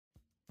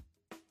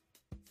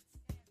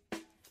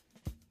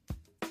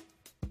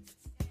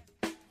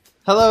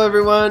Hello,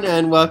 everyone,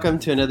 and welcome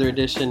to another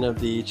edition of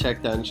the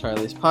Check Down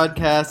Charlie's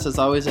podcast. As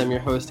always, I'm your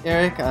host,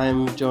 Eric.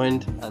 I'm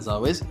joined, as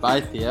always,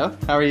 by Theo.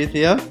 How are you,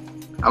 Theo?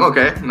 I'm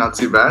okay. Not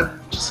too bad.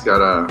 Just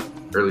got a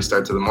early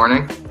start to the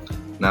morning.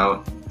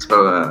 Now it's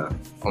about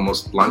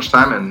almost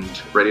lunchtime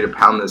and ready to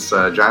pound this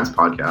Giants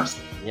podcast.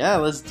 Yeah,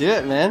 let's do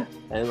it, man.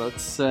 Hey,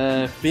 let's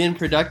being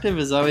productive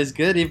is always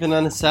good, even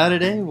on a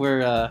Saturday.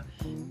 We're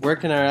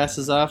working our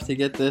asses off to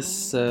get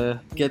this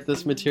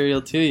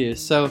material to you.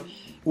 So,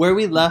 where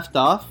we left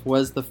off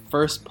was the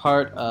first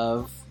part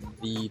of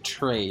the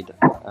trade.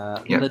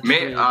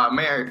 May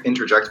I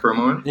interject for a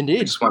moment? Indeed.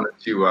 I just wanted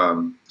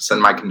to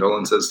send my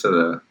condolences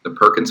to the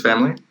Perkins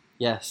family.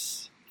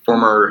 Yes.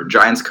 Former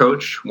Giants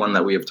coach, one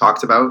that we have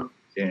talked about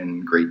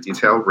in great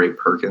detail, Ray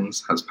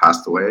Perkins, has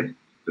passed away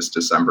this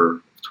December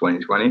of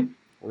 2020.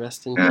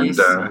 Rest in peace.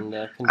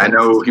 And I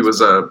know he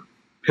was a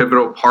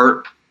pivotal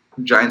part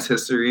of Giants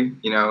history.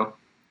 You know,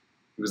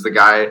 he was the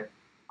guy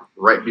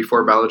right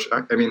before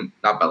Belichick. I mean,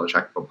 not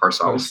Belichick, but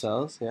Parcells.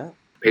 Parcells, yeah.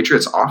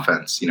 Patriots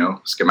offense,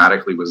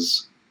 schematically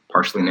was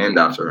partially named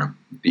after him,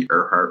 the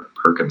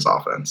Erhardt-Perkins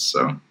offense.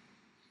 So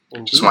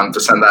Indeed. Just wanted to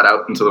send that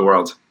out into the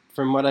world.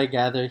 From what I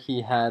gather,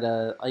 he had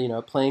a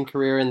playing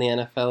career in the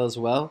NFL as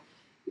well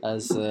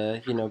as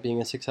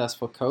being a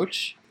successful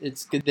coach.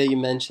 It's good that you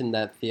mentioned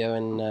that, Theo,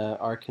 and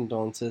our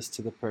condolences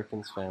to the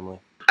Perkins family.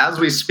 As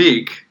we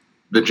speak,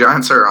 the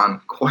Giants are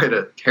on quite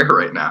a tear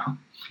right now.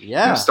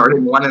 Yeah.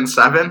 Starting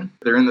 1-7,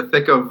 they're in the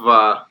thick of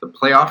the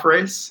playoff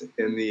race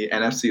in the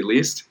NFC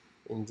least.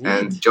 Indeed.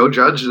 And Joe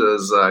Judge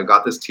has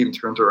got this team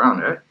turned around,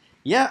 right?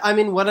 Yeah, I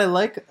mean, what I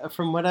like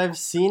from what I've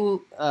seen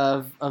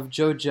of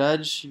Joe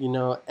Judge,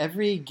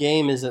 every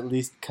game is at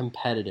least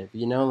competitive.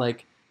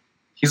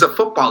 He's a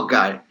football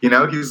guy.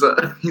 He's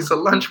a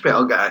lunch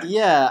pail guy.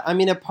 Yeah, I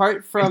mean,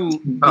 apart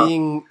from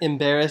being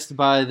embarrassed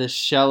by the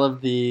shell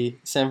of the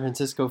San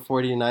Francisco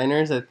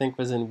 49ers, I think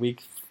was in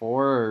week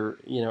 4 or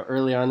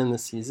early on in the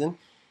season,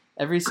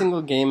 every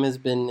single game has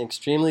been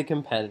extremely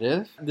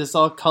competitive. This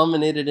all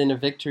culminated in a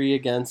victory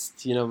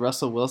against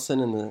Russell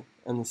Wilson and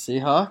the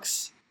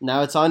Seahawks.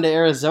 Now it's on to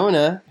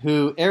Arizona,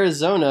 who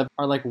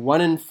are like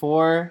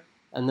 1-4,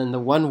 and then the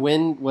one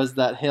win was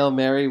that Hail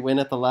Mary win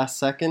at the last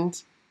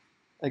second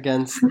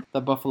against the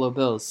Buffalo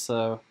Bills.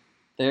 So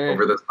they're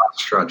over this last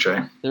stretch,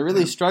 eh? They're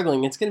really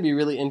struggling. It's going to be a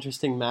really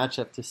interesting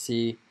matchup to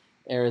see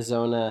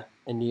Arizona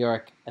and New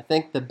York. I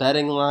think the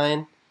betting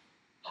line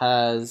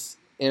has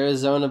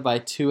Arizona by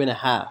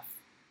 2.5.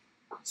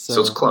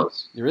 So it's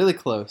close. Really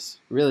close.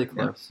 Really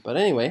close. Yeah. But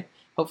anyway,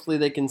 hopefully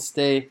they can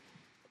stay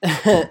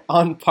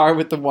on par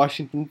with the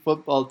Washington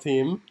football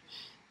team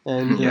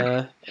and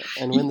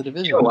win the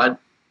division. You know what?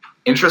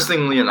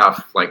 Interestingly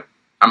enough,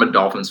 I'm a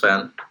Dolphins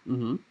fan,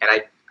 and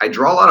I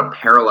draw a lot of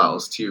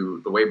parallels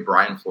to the way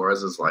Brian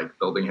Flores is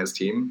building his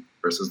team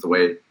versus the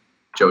way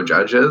Joe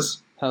Judge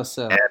is. How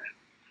so? And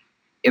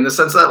in the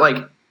sense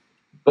that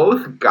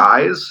both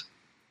guys,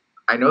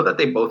 I know that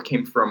they both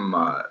came from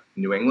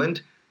New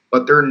England,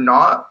 but they're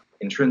not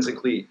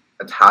intrinsically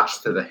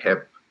attached to the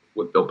hip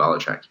with Bill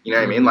Belichick. You know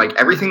what I mean?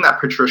 Everything that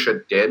Patricia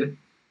did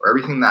or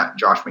everything that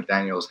Josh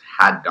McDaniels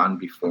had done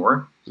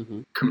before,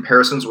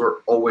 comparisons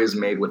were always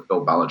made with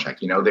Bill Belichick.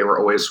 They were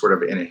always sort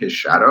of in his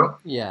shadow.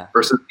 Yeah.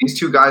 Versus these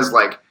two guys,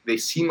 they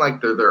seem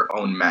like they're their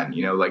own men.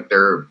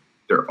 They're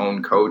their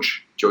own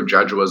coach. Joe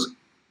Judge was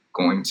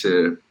going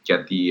to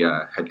get the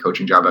head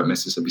coaching job at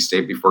Mississippi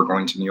State before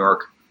going to New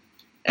York.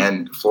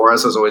 And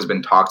Flores has always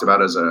been talked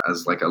about as a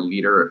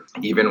leader,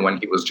 even when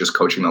he was just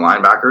coaching the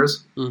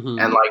linebackers.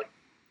 And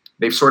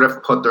they've sort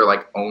of put their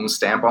own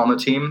stamp on the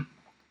team,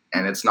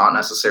 and it's not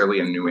necessarily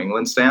a New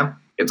England stamp.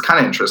 It's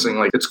kind of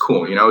interesting. It's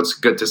cool. It's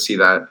good to see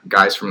that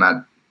guys from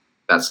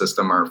that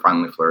system are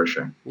finally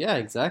flourishing. Yeah,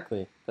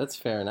 exactly. That's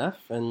fair enough.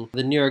 And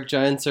the New York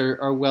Giants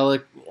are well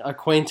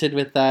acquainted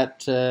with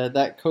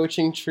that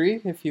coaching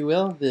tree, if you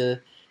will, the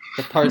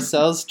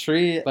Parcells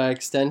tree by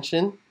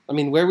extension. I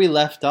mean, where we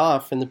left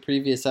off in the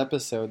previous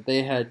episode,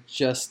 they had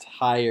just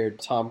hired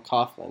Tom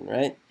Coughlin,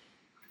 right?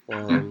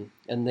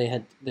 And they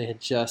had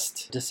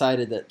just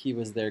decided that he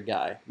was their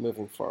guy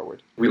moving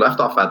forward. We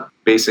left off at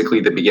basically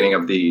the beginning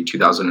of the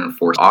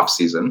 2004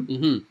 offseason.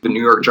 The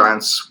New York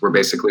Giants were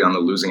basically on the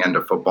losing end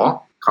of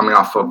football, coming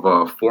off of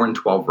a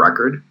 4-12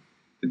 record.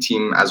 The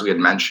team, as we had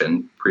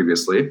mentioned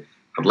previously,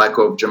 had let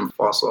go of Jim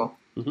Fassel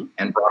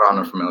and brought on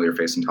a familiar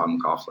face in Tom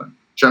Coughlin.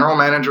 General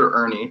Manager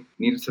Ernie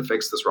needed to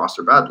fix this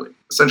roster badly.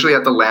 Essentially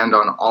had to land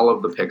on all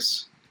of the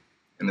picks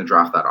in the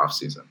draft that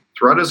offseason.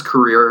 Throughout his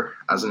career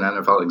as an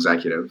NFL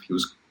executive, he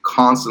was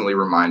constantly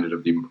reminded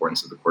of the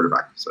importance of the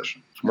quarterback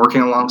position. From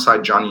working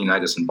alongside Johnny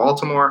Unitas in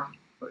Baltimore,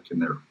 in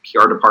their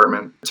PR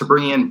department, to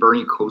bringing in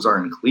Bernie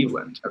Kosar in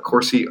Cleveland. Of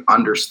course, he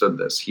understood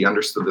this. He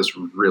understood this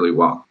really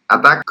well.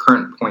 At that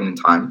current point in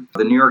time,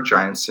 the New York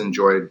Giants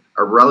enjoyed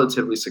a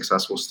relatively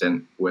successful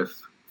stint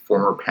with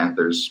former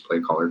Panthers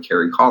play caller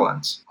Kerry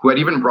Collins, who had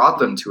even brought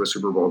them to a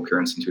Super Bowl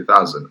appearance in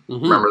 2000.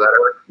 Remember that,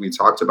 Eric? We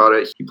talked about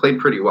it. He played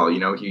pretty well.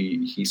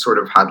 He sort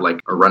of had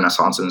a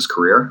renaissance in his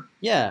career.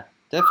 Yeah.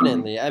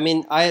 definitely. I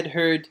mean, I had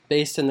heard,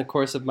 based in the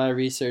course of my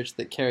research,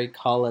 that Kerry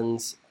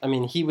Collins,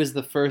 he was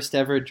the first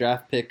ever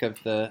draft pick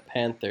of the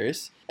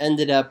Panthers,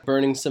 ended up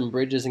burning some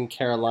bridges in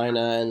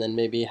Carolina and then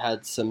maybe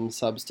had some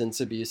substance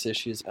abuse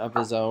issues of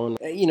his own.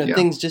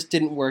 Things just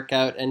didn't work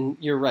out, and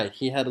you're right,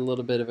 he had a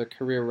little bit of a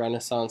career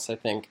renaissance, I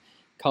think,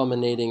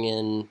 culminating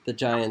in the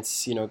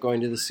Giants,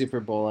 going to the Super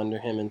Bowl under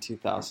him in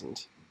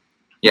 2000.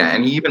 Yeah,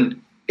 and he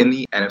even in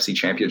the NFC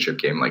Championship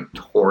game,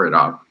 tore it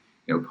up,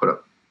 put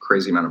up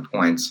crazy amount of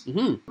points.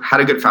 Mm-hmm. Had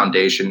a good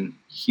foundation.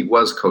 He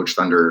was coached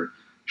under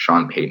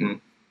Sean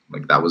Payton.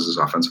 That was his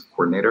offensive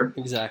coordinator.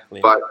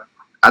 Exactly. But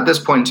at this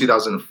point in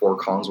 2004,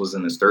 Collins was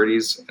in his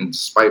 30s, and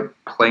despite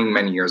playing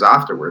many years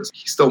afterwards,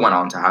 he still went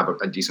on to have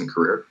a decent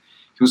career.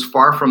 He was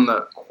far from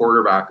the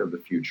quarterback of the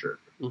future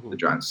the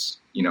Giants,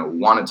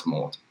 wanted to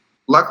mold.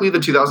 Luckily, the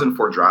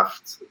 2004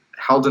 draft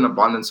held an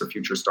abundance of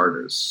future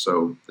starters.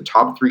 So the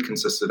top three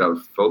consisted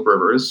of Philip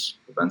Rivers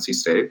of NC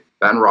State,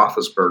 Ben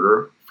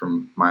Roethlisberger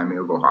from Miami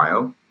of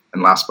Ohio,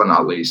 and last but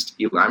not least,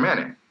 Eli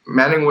Manning.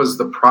 Manning was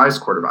the prize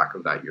quarterback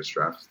of that year's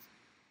draft,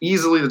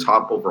 easily the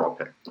top overall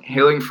pick.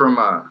 Hailing from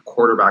a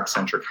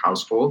quarterback-centric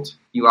household,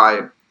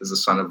 Eli is the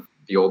son of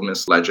the Ole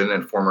Miss legend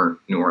and former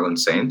New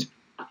Orleans Saint,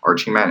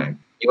 Archie Manning.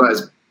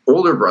 Eli's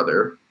older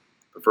brother,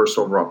 the first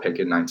overall pick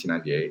in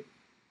 1998,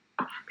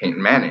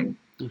 Peyton Manning,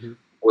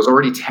 was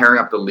already tearing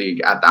up the league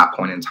at that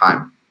point in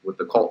time with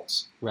the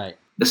Colts. Right.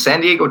 The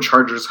San Diego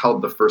Chargers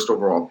held the first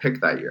overall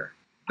pick that year.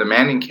 The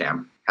Manning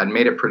camp had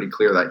made it pretty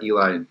clear that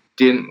Eli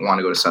didn't want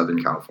to go to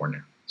Southern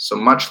California. So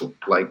much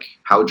like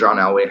how John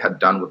Elway had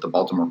done with the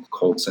Baltimore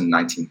Colts in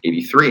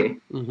 1983,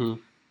 the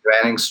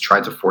Mannings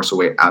tried to force a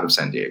way out of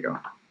San Diego.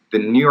 The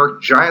New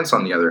York Giants,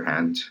 on the other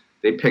hand,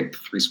 they picked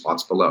 3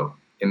 spots below,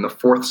 in the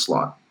 4th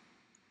slot.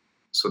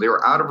 So they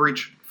were out of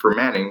reach for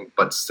Manning,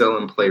 but still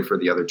in play for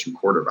the other 2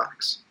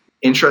 quarterbacks.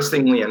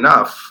 Interestingly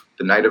enough,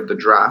 the night of the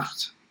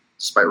draft,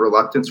 despite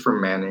reluctance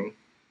from Manning,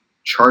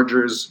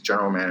 Chargers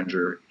general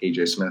manager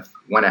A.J. Smith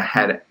went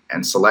ahead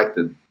and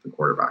selected the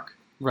quarterback.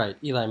 Right,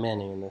 Eli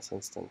Manning in this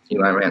instance.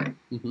 Eli Manning.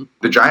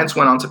 The Giants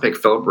went on to pick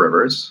Philip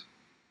Rivers,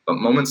 but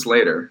moments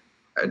later,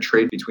 a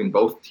trade between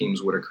both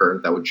teams would occur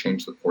that would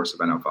change the course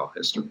of NFL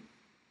history.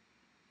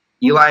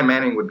 Eli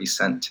Manning would be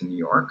sent to New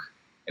York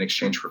in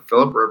exchange for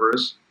Philip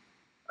Rivers,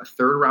 a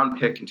 3rd-round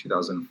pick in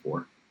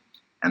 2004,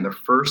 and the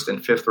 1st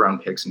and 5th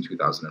round picks in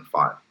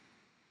 2005.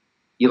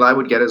 Eli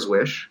would get his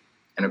wish,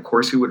 and of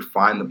course he would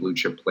find the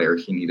blue-chip player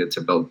he needed to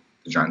build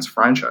the Giants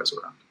franchise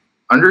around.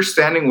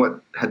 Understanding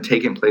what had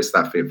taken place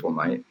that fateful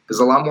night is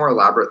a lot more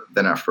elaborate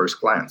than at first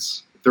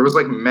glance. There was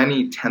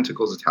many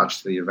tentacles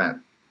attached to the event.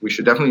 We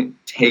should definitely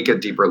take a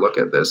deeper look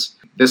at this.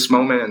 This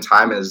moment in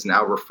time is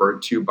now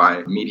referred to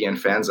by media and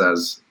fans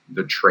as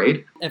the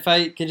trade. If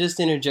I could just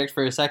interject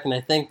for a second,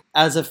 I think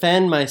as a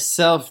fan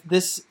myself,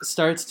 this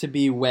starts to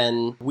be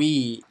when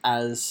we,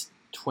 as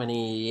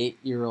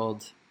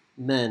 28-year-old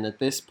men at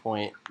this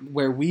point,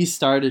 where we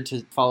started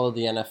to follow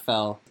the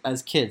NFL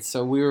as kids.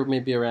 So we were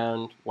maybe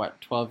around,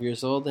 12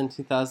 years old in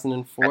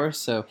 2004?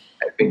 So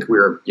I think we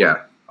were,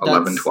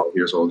 11, 12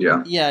 years old,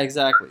 yeah. Yeah,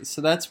 exactly.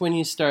 So that's when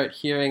you start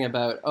hearing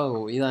about,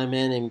 Eli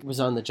Manning was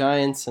on the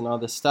Giants and all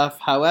this stuff.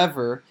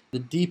 However, the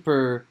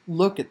deeper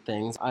look at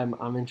things,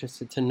 I'm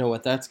interested to know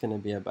what that's going to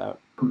be about.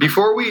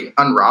 Before we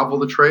unravel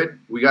the trade,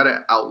 we got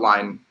to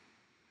outline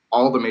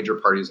all the major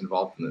parties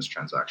involved in this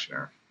transaction,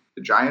 Eric.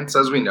 The Giants,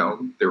 as we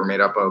know, they were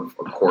made up of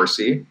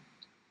Corsi,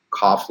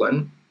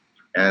 Coughlin,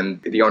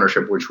 and the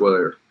ownership, which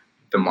were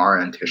the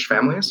Mara and Tisch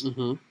families.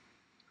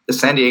 The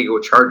San Diego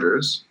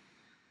Chargers,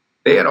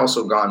 they had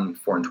also gone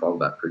 4-12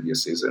 that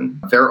previous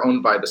season. They're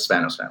owned by the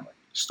Spanos family,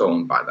 still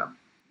owned by them,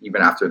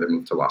 even after they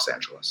moved to Los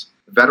Angeles.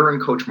 Veteran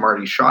coach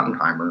Marty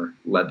Schottenheimer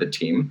led the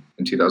team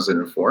in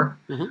 2004,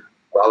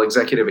 while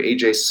executive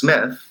A.J.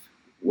 Smith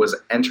was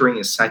entering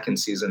his 2nd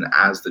season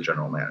as the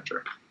general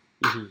manager.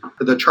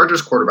 The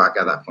Chargers quarterback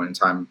at that point in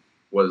time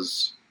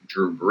was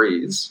Drew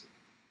Brees.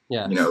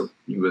 Yeah.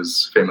 He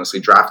was famously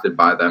drafted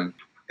by them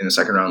in the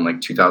 2nd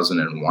round,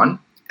 2001.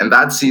 And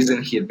that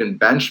season, he had been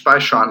benched by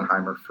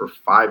Schottenheimer for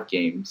 5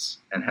 games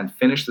and had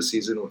finished the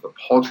season with a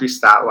paltry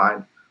stat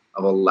line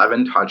of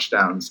 11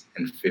 touchdowns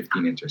and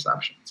 15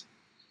 interceptions.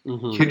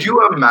 Could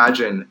you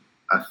imagine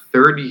a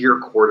 3rd-year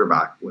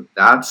quarterback with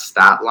that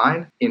stat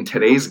line in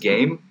today's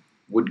game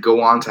would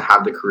go on to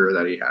have the career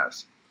that he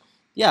has?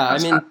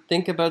 Yeah,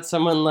 think about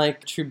someone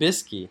like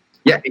Trubisky.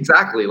 Yeah,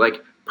 exactly.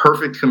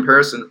 Perfect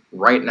comparison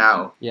right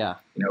now. Yeah.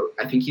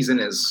 I think he's in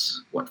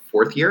his,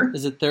 4th year?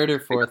 Is it 3rd or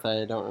 4th?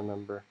 I don't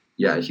remember.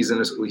 Yeah, he's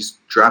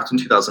drafted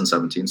in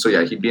 2017. So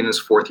yeah, he'd be in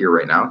his 4th year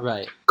right now.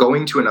 Right.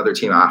 Going to another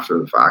team after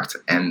the fact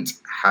and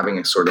having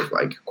a sort of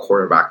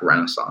quarterback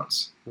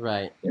renaissance.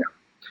 Right. Yeah.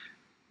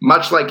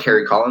 Much like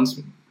Kerry Collins,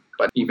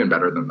 but even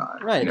better than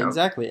that. Right,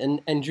 exactly.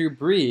 And Drew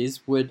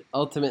Brees would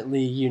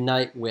ultimately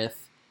unite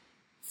with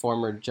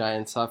former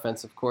Giants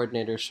offensive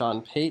coordinator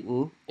Sean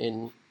Payton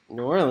in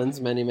New Orleans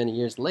many, many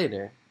years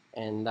later.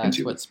 And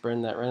that's what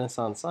spurned that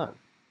renaissance on.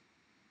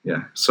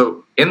 Yeah.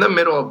 So in the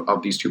middle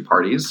of these 2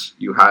 parties,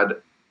 you had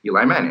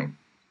Eli Manning,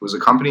 who was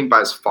accompanied by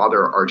his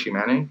father, Archie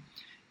Manning,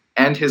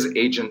 and his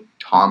agent,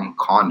 Tom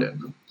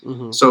Condon.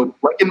 Mm-hmm. So,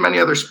 like in many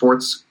other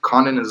sports,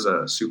 Condon is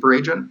a super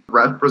agent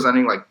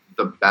representing like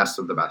the best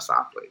of the best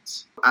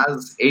athletes.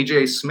 As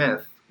AJ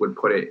Smith would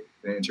put it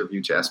in an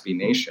interview to SB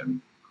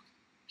Nation,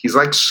 he's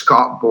like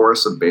Scott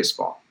Boras of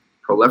baseball,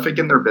 prolific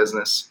in their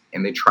business,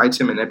 and they try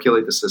to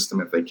manipulate the system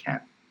if they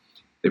can.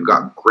 They've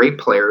got great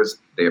players,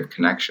 they have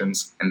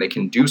connections, and they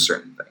can do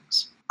certain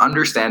things.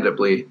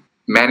 Understandably,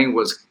 Manning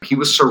was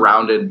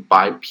surrounded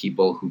by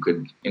people who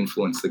could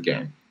influence the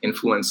game,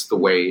 influence the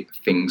way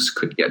things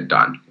could get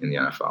done in the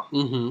NFL.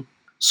 Mm-hmm.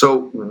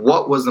 So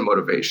what was the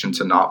motivation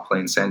to not play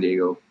in San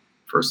Diego,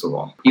 first of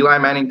all? Eli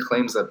Manning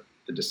claims that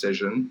the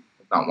decision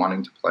of not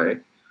wanting to play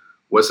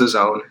was his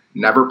own,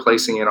 never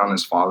placing it on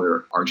his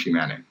father, Archie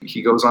Manning.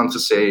 He goes on to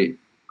say,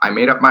 I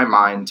made up my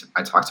mind,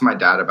 I talked to my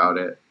dad about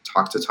it,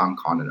 talked to Tom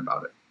Condon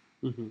about it.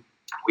 Mm-hmm.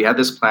 We had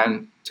this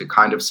plan to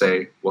kind of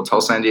say, we'll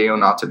tell San Diego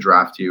not to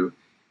draft you,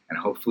 and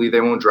hopefully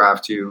they won't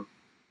draft you.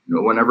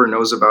 No one ever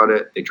knows about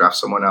it. They draft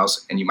someone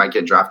else, and you might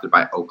get drafted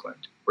by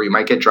Oakland, or you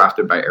might get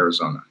drafted by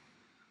Arizona.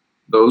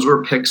 Those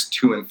were picks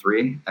 2 and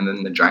 3, and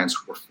then the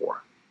Giants were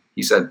 4.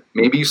 He said,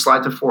 maybe you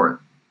slide to 4.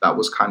 That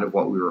was kind of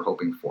what we were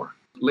hoping for.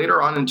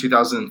 Later on in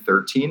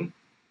 2013,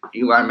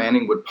 Eli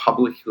Manning would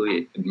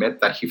publicly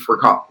admit that he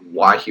forgot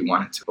why he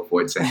wanted to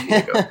avoid San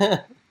Diego.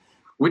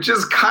 Which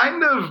is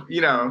kind of,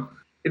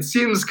 it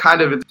seems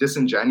kind of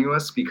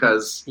disingenuous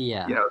because,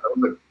 that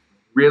was a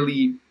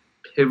really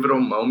pivotal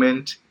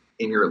moment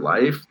in your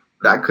life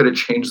that could have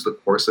changed the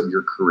course of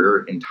your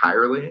career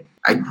entirely.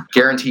 I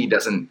guarantee he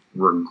doesn't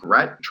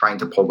regret trying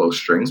to pull those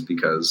strings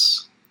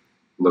because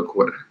look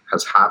what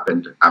has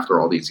happened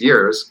after all these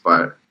years,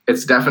 but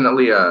it's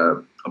definitely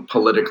a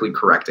politically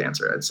correct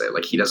answer, I'd say.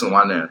 Like, he doesn't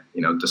want to,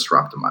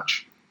 disrupt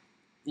much.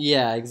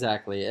 Yeah,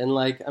 exactly. And,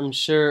 I'm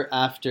sure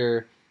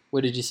after,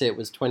 what did you say, it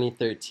was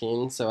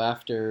 2013? So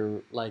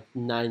after,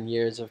 9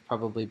 years of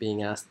probably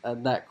being asked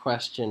that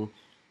question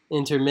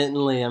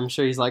intermittently, I'm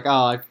sure he's like,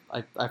 oh,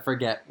 I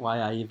forget why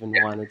I even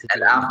wanted to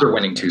do it. And after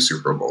winning 2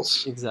 Super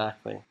Bowls.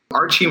 Exactly.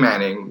 Archie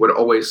Manning would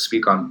always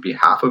speak on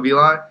behalf of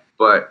Eli,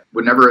 but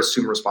would never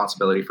assume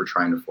responsibility for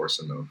trying to force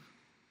a move.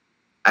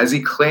 As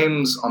he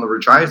claims on the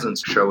Rich Eisen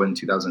show in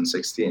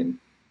 2016,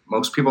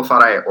 most people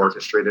thought I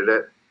orchestrated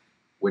it,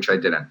 which I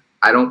didn't.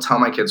 I don't tell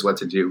my kids what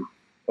to do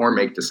or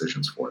make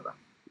decisions for them.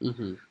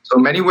 Mm-hmm. So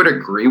many would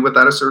agree with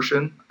that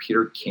assertion.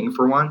 Peter King,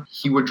 for one,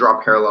 he would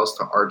draw parallels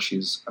to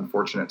Archie's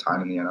unfortunate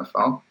time in the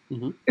NFL.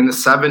 Mm-hmm. In the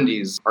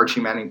 70s,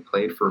 Archie Manning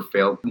played for a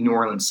failed New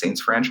Orleans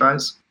Saints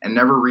franchise and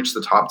never reached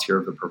the top tier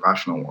of the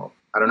professional world.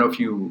 I don't know if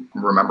you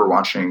remember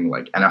watching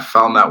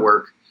NFL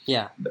Network.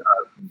 Yeah.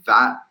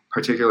 That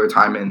particular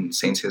time in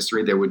Saints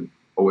history, they would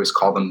always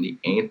call them the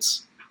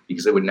Aints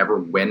because they would never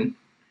win.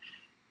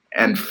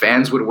 And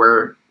fans would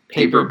wear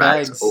paper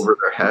bags over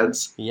their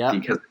heads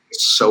because they were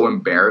so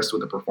embarrassed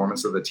with the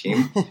performance of the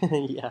team.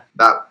 Yeah.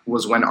 That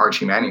was when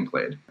Archie Manning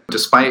played.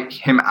 Despite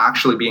him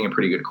actually being a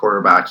pretty good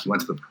quarterback, he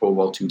went to the Pro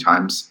Bowl 2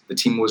 times. The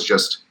team was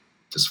just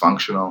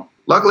dysfunctional.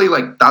 Luckily,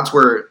 that's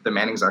where the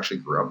Mannings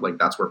actually grew up.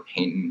 That's where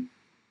Peyton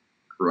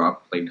grew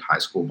up, played high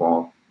school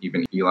ball,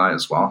 even Eli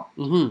as well.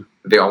 Mm-hmm.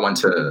 They all went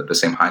to the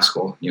same high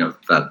school,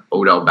 that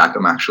Odell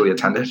Beckham actually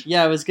attended.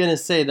 Yeah, I was going to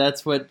say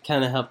that's what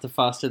kind of helped to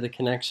foster the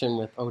connection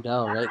with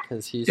Odell, right?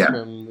 Because he's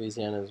from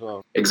Louisiana as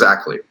well.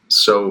 Exactly.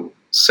 So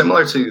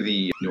similar to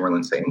the New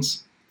Orleans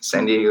Saints,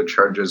 San Diego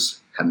Chargers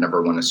had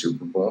never won a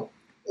Super Bowl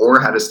or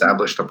had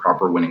established a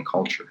proper winning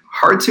culture.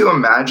 Hard to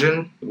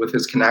imagine with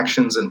his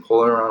connections and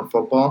pull around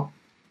football.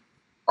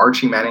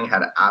 Archie Manning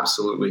had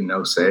absolutely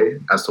no say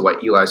as to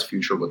what Eli's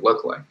future would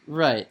look like.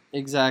 Right,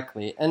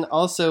 exactly. And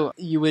also,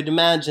 you would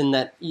imagine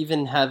that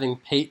even having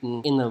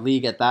Peyton in the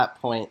league at that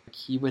point,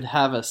 he would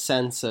have a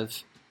sense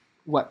of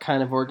what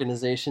kind of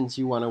organizations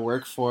you want to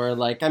work for.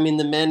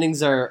 The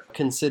Mannings are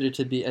considered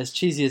to be, as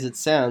cheesy as it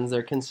sounds,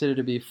 they're considered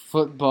to be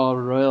football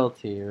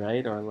royalty,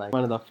 right? Or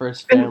one of the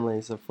first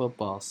families of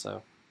football,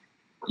 so.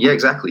 Yeah,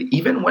 exactly.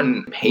 Even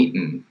when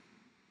Peyton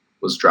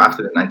was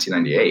drafted in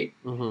 1998.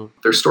 Mm-hmm.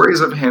 There's stories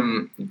of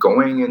him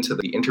going into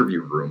the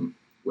interview room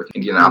with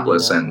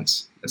Indianapolis and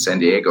San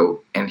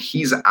Diego, and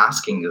he's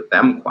asking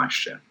them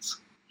questions.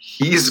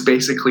 He's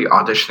basically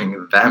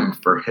auditioning them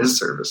for his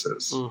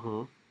services.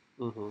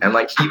 Mm-hmm. Mm-hmm.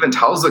 And he even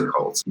tells the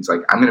Colts, he's like,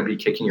 I'm going to be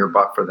kicking your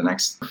butt for the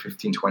next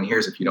 15, 20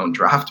 years if you don't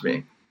draft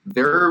me.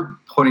 They're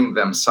putting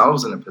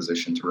themselves in a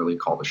position to really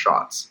call the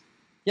shots.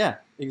 Yeah,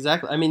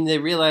 exactly. They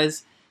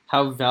realize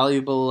how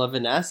valuable of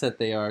an asset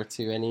they are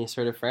to any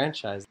sort of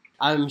franchise.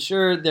 I'm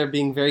sure they're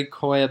being very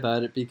coy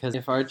about it because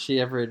if Archie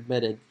ever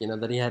admitted,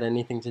 that he had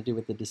anything to do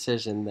with the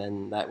decision,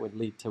 then that would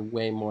lead to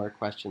way more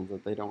questions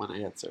that they don't want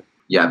to answer.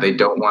 Yeah, they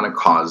don't want to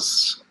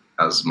cause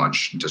as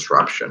much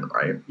disruption,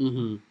 right?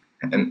 Mm-hmm.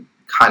 And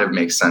kind of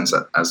makes sense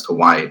as to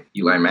why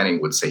Eli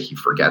Manning would say he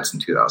forgets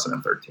in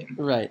 2013.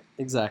 Right,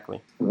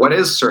 exactly. What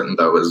is certain,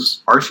 though,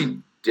 is Archie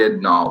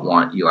did not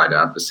want Eli to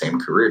have the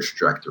same career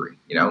trajectory.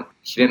 He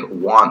didn't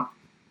want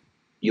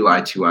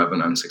Eli to have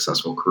an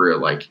unsuccessful career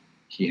like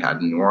he had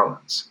in New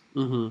Orleans.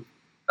 Mm-hmm.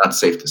 That's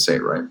safe to say,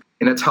 right?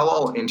 In a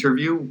tell-all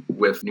interview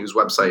with news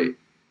website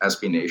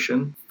SB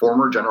Nation,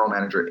 former general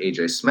manager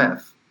AJ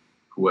Smith,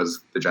 who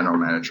was the general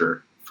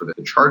manager for the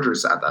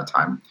Chargers at that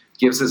time,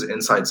 gives his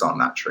insights on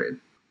that trade.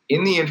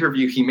 In the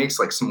interview, he makes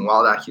some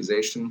wild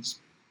accusations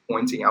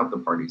pointing out the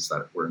parties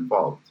that were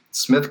involved.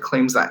 Smith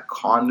claims that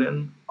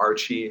Condon,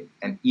 Archie,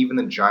 and even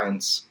the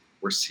Giants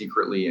were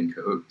secretly in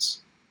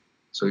cahoots.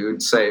 So he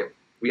would say,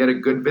 we had a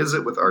good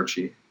visit with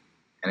Archie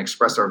and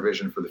expressed our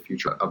vision for the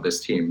future of this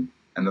team,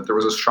 and that there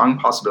was a strong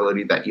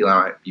possibility that Eli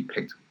might be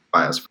picked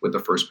by us with the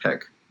first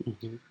pick.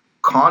 Mm-hmm.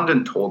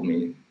 Condon told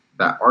me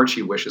that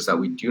Archie wishes that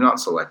we do not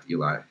select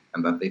Eli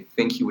and that they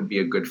think he would be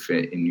a good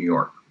fit in New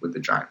York with the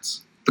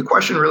Giants. The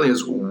question really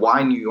is,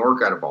 why New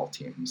York out of all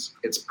teams?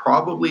 It's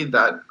probably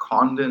that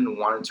Condon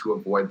wanted to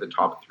avoid the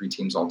top 3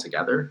 teams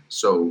altogether.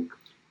 So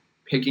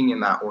picking in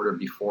that order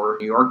before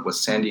New York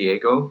was San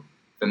Diego,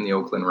 then the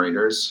Oakland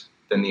Raiders,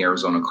 then the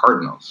Arizona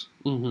Cardinals.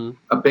 Mm-hmm.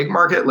 A big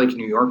market like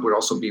New York would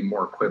also be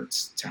more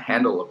equipped to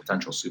handle a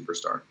potential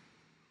superstar.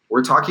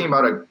 We're talking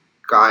about a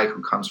guy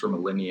who comes from a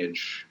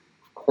lineage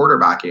of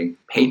quarterbacking.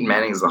 Peyton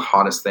Manning is the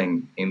hottest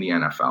thing in the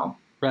NFL,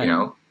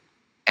 right.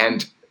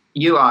 And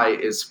Eli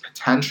is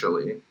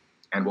potentially,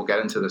 and we'll get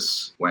into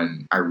this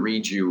when I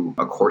read you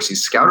a Corsi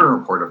scouting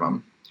report of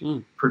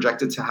him,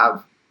 projected to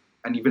have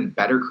an even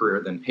better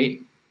career than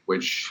Peyton,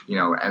 which,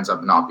 ends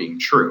up not being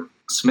true.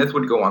 Smith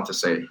would go on to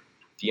say,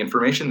 the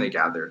information they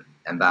gathered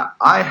and that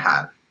I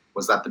had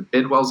was that the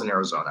Bidwells in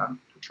Arizona,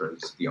 which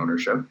is the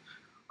ownership,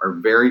 are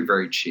very,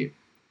 very cheap.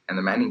 And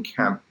the Manning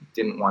camp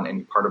didn't want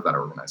any part of that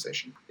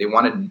organization. They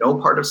wanted no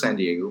part of San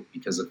Diego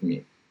because of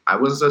me. I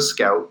was a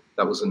scout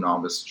that was a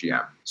novice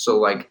GM.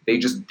 So they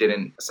just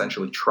didn't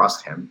essentially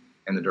trust him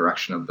in the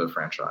direction of the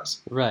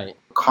franchise. Right.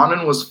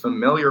 Condon was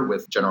familiar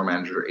with general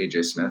manager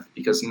AJ Smith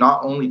because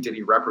not only did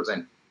he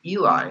represent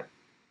Eli,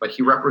 but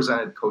he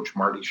represented coach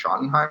Marty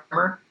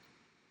Schottenheimer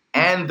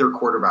and their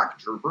quarterback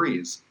Drew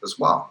Brees as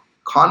well.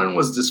 Condon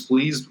was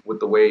displeased with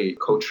the way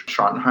coach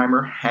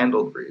Schottenheimer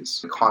handled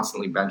Brees,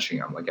 constantly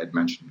benching him, like I'd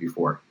mentioned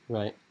before.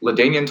 Right.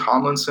 LaDainian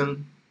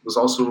Tomlinson was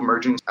also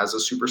emerging as a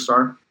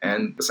superstar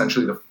and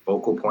essentially the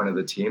focal point of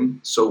the team.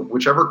 So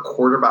whichever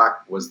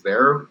quarterback was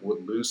there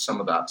would lose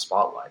some of that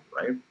spotlight,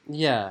 right?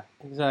 Yeah,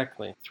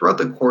 exactly. Throughout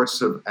the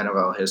course of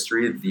NFL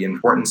history, the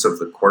importance of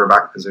the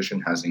quarterback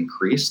position has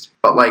increased.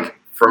 But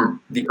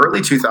from the early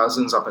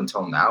 2000s up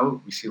until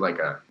now, we see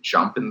a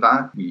jump in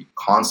that. We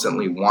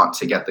constantly want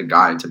to get the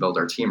guy to build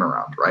our team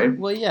around, right?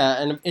 Well, yeah,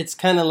 and it's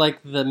kind of like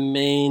the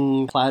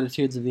main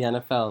platitudes of the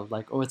NFL,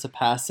 it's a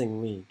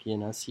passing league,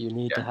 so you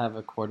need to have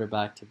a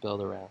quarterback to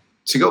build around.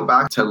 To go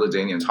back to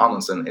LaDainian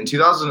Tomlinson, in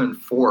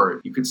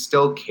 2004, you could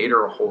still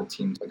cater a whole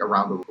team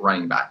around the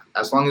running back,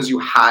 as long as you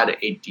had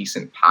a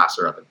decent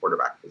passer at the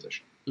quarterback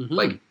position.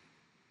 Mm-hmm.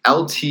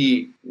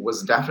 LT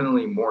was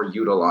definitely more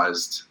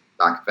utilized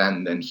back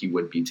then than he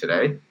would be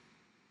today.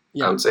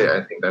 Yeah. I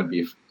think that'd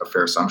be a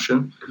fair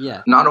assumption.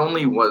 Yeah. Not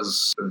only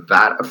was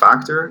that a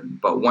factor,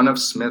 but one of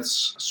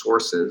Smith's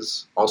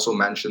sources also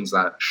mentions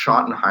that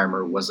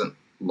Schottenheimer wasn't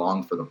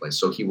long for the place.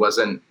 So he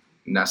wasn't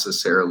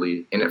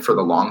necessarily in it for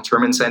the long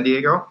term in San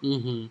Diego.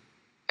 Mm-hmm.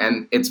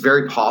 And it's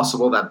very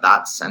possible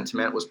that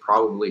sentiment was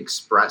probably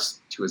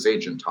expressed to his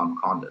agent, Tom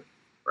Condon,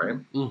 right?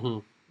 Mm-hmm.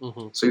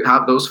 Mm-hmm. So you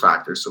have those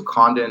factors. So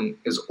Condon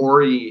is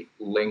already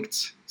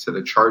linked to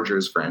the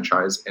Chargers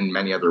franchise in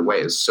many other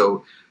ways.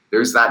 So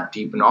there's that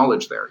deep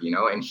knowledge there,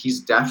 and he's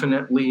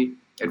definitely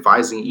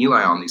advising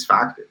Eli on these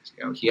factors.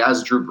 He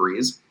has Drew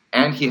Brees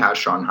and he has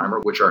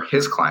Schottenheimer, which are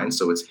his clients.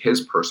 So it's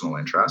his personal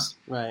interest.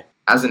 Right.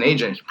 As an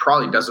agent, he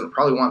probably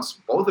wants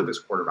both of his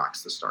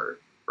quarterbacks to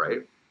start,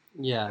 right?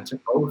 Yeah. And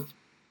to both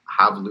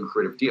have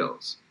lucrative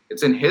deals.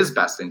 It's in his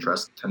best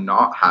interest to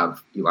not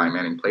have Eli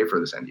Manning play for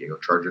the San Diego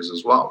Chargers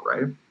as well,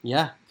 right?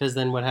 Yeah, because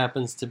then what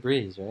happens to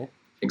Brees, right?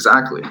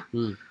 Exactly.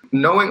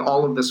 Knowing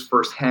all of this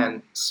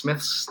firsthand, Smith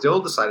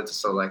still decided to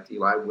select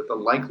Eli with the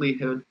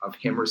likelihood of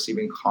him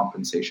receiving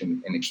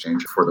compensation in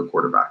exchange for the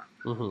quarterback.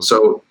 Mm-hmm.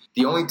 So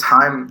the only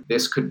time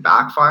this could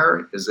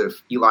backfire is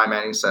if Eli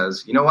Manning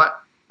says, you know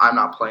what, I'm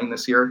not playing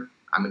this year,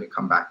 I'm going to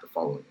come back the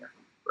following year,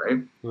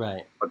 right?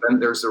 Right. But then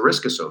there's the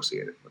risk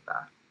associated with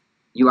that.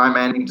 Eli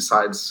Manning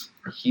decides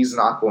he's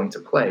not going to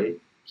play.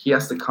 He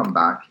has to come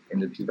back in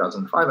the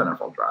 2005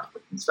 NFL draft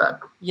instead.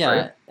 Yeah,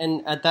 right?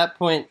 And at that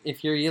point,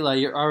 if you're Eli,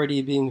 you're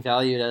already being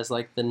valued as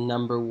the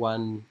number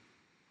one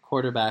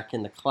quarterback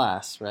in the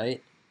class,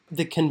 right?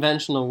 The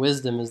conventional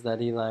wisdom is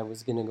that Eli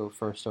was going to go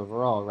first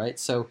overall, right?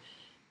 So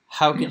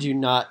how could you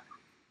not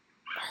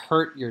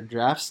hurt your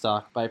draft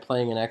stock by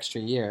playing an extra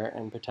year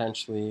and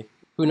potentially,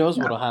 who knows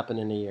what'll happen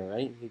in a year,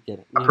 right? You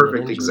get a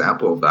perfect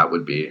example of that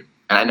would be,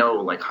 and I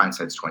know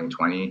hindsight's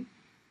 2020,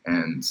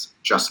 and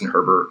Justin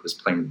Herbert is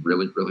playing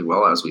really, really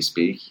well as we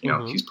speak.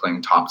 He's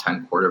playing top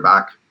 10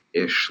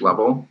 quarterback-ish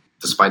level,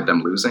 despite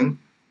them losing.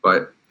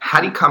 But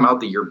had he come out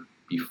the year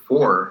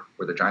before,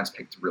 where the Giants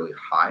picked really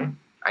high,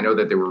 I know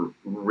that they were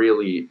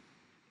really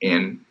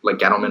in,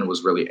 Gettleman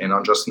was really in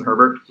on Justin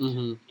Herbert.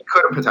 Mm-hmm. He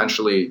could have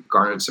potentially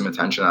garnered some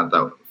attention at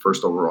that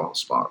first overall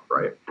spot,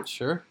 right?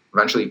 Sure.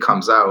 Eventually he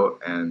comes out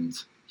and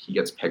he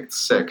gets picked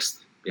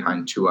 6th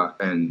behind Tua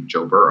and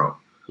Joe Burrow.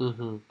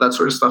 Mm-hmm. That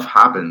sort of stuff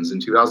happens. In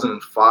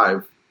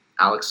 2005,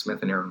 Alex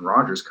Smith and Aaron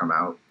Rodgers come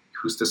out.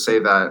 Who's to say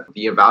that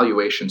the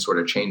evaluation sort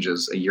of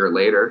changes a year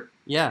later?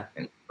 Yeah.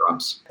 And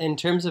drops. In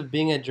terms of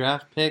being a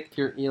draft pick,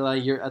 you're Eli,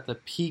 you're at the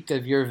peak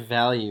of your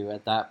value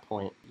at that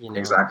point,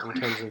 Exactly.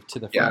 in terms of to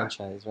the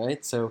franchise,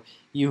 right? So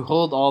you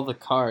hold all the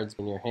cards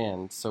in your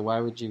hand. So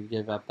why would you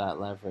give up that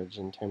leverage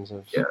in terms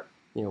of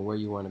where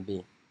you want to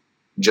be?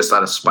 Just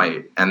out of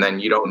spite. And then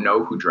you don't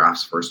know who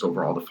drafts first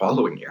overall the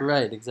following year.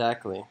 Right,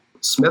 exactly.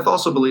 Smith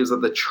also believes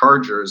that the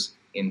Chargers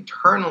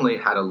internally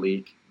had a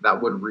leak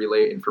that would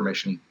relay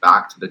information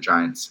back to the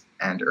Giants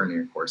and Ernie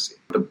Accorsi,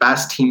 the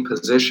best team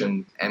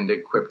positioned and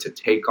equipped to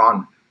take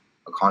on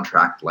a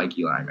contract like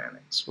Eli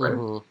Manning's. Right?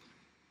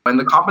 Mm-hmm. And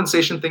the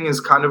compensation thing is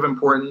kind of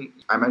important.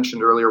 I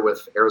mentioned earlier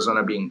with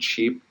Arizona being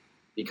cheap,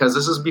 because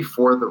this is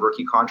before the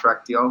rookie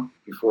contract deal,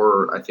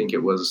 before I think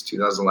it was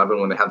 2011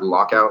 when they had the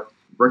lockout.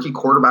 Rookie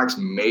quarterbacks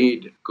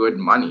made good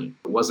money.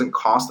 It wasn't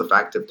cost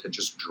effective to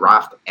just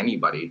draft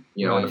anybody,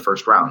 in the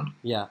first round.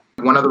 Yeah.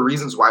 One of the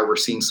reasons why we're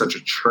seeing such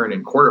a churn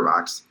in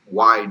quarterbacks,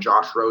 why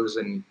Josh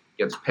Rosen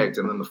gets picked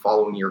and then the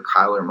following year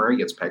Kyler Murray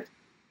gets picked,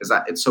 is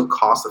that it's so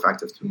cost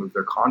effective to move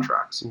their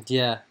contracts.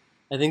 Yeah.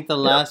 I think the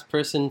last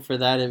person for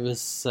that, it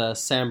was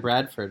Sam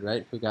Bradford,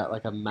 right? Who got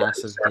like a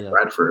massive deal. Sam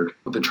Bradford.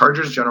 The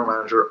Chargers general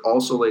manager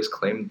also lays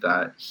claim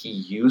that he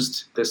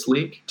used this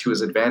leak to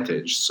his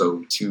advantage,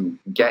 so to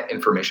get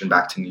information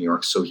back to New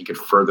York so he could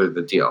further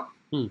the deal.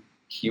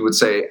 He would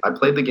say, I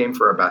played the game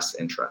for our best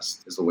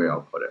interest, is the way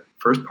I'll put it.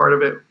 First part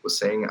of it was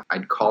saying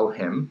I'd call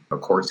him,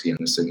 Accorsi in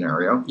this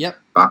scenario,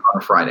 back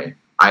on a Friday.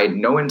 I had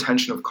no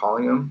intention of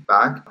calling him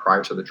back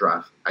prior to the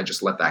draft. I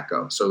just let that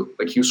go. So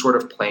he was sort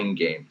of playing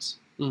games.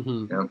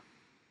 Mm-hmm.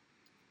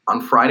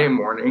 On Friday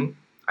morning,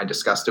 I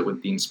discussed it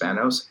with Dean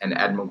Spanos and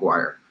Ed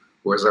McGuire,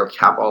 who is our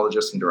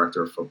capologist and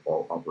director of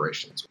football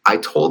operations. I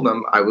told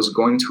them I was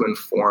going to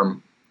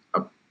inform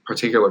a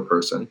particular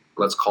person,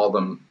 let's call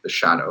them the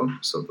Shadow,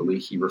 so the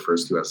league he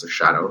refers to as the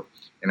Shadow,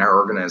 in our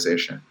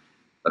organization,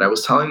 that I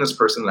was telling this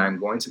person that I'm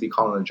going to be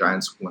calling the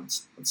Giants with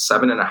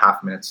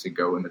 7.5 minutes to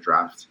go in the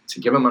draft to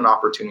give them an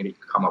opportunity to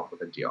come up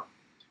with a deal.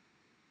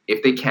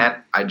 If they can't,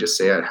 I just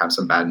say I have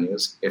some bad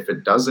news. If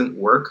it doesn't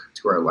work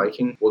to our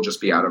liking, we'll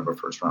just be out of a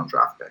first-round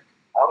draft pick.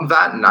 On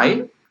that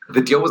night,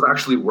 the deal was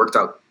actually worked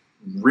out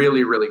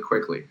really, really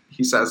quickly.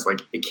 He says,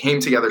 it came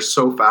together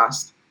so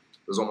fast,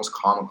 it was almost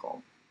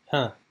comical.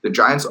 Huh. The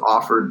Giants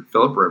offered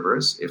Phillip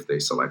Rivers, if they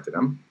selected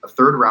him, a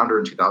third-rounder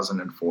in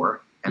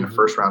 2004 and a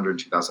first-rounder in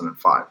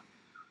 2005.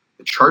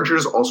 The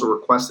Chargers also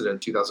requested a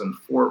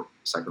 2004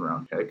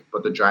 second-round pick,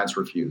 but the Giants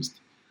refused.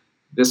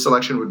 This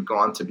selection would go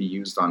on to be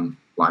used on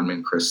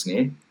lineman Chris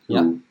Snee,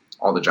 who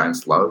all the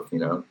Giants love,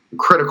 a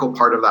critical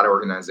part of that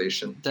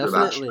organization for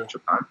that stretch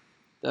of time.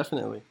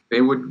 Definitely.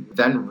 They would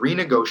then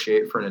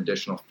renegotiate for an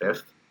additional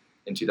fifth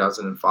in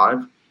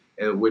 2005,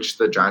 in which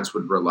the Giants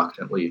would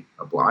reluctantly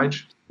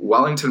oblige.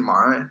 Wellington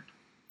Mara,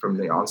 from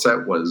the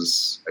onset,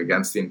 was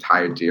against the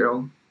entire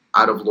deal,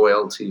 out of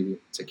loyalty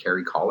to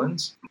Kerry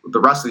Collins. The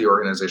rest of the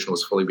organization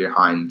was fully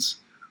behind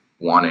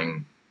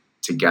wanting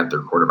to get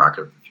their quarterback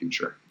of the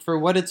future. For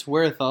what it's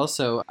worth,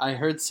 also, I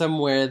heard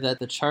somewhere that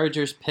the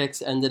Chargers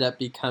picks ended up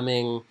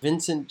becoming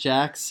Vincent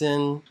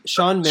Jackson.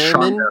 Sean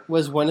Merriman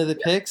was one of the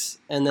picks,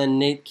 and then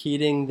Nate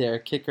Keating, their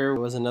kicker,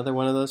 was another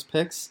one of those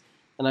picks.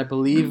 And I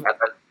believe...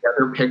 The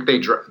other pick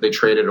they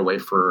traded away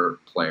for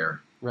player,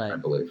 right. I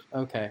believe.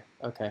 Okay.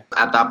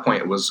 At that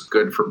point, it was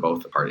good for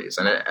both parties,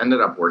 and it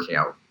ended up working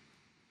out.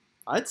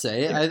 I'd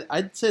say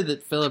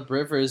that Phillip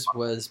Rivers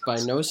was by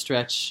no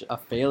stretch a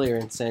failure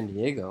in San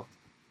Diego.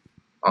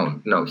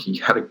 Oh, no, he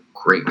had a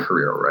great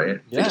career,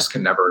 right? Yeah. They just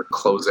can never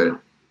close it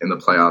in the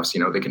playoffs.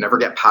 They can never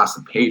get past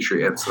the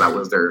Patriots. That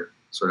was their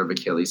sort of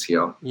Achilles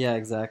heel. Yeah,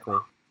 exactly.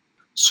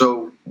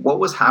 So what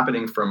was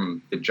happening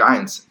from the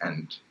Giants'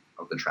 end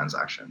of the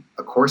transaction?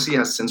 Accorsi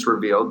has since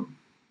revealed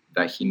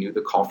that he knew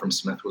the call from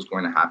Smith was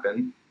going to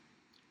happen,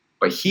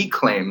 but he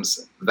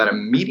claims that a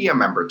media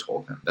member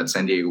told him that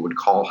San Diego would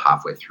call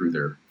halfway through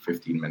their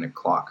 15-minute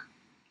clock.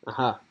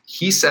 Uh-huh.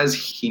 He says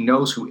he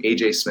knows who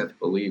A.J. Smith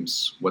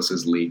believes was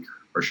his leak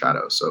or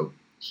Shadow. So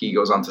he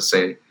goes on to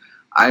say,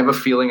 I have a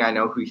feeling I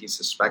know who he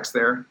suspects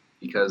there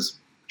because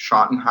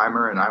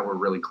Schottenheimer and I were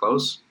really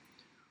close.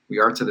 We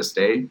are to this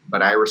day,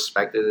 but I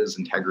respected his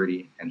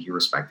integrity and he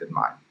respected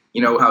mine.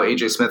 You know how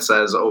A.J. Smith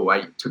says,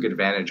 I took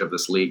advantage of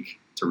this leak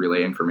to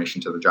relay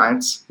information to the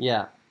Giants?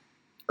 Yeah.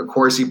 Of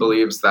course, he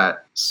believes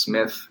that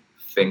Smith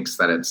thinks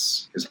that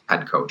it's his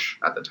head coach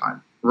at the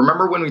time.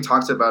 Remember when we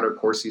talked about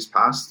Accorsi's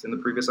past in the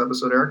previous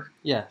episode, Eric?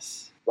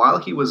 Yes. While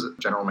he was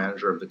general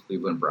manager of the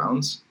Cleveland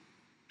Browns,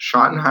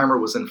 Schottenheimer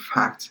was in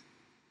fact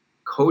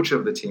coach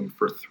of the team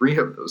for 3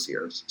 of those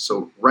years.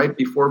 So right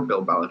before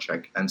Bill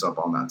Belichick ends up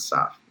on that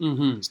staff.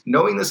 Mm-hmm.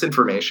 Knowing this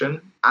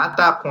information, at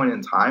that point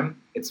in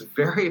time, it's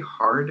very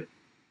hard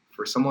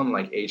for someone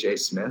like A.J.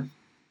 Smith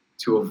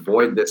to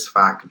avoid this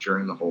fact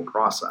during the whole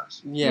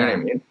process. Yeah, you know what I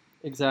mean?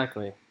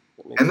 Exactly.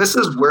 And this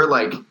is where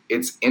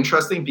it's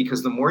interesting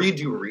because the more you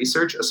do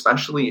research,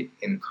 especially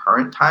in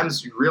current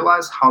times, you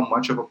realize how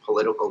much of a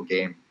political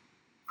game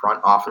front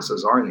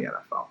offices are in the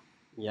NFL.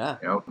 Yeah.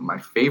 My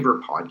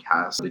favorite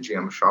podcast, the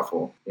GM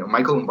Shuffle,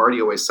 Michael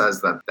Lombardi always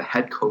says that the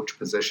head coach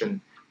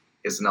position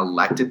is an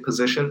elected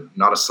position,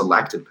 not a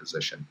selected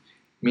position,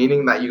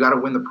 meaning that you got to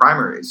win the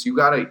primaries. You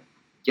got to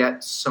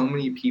get so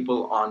many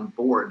people on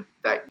board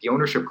that the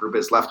ownership group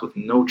is left with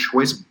no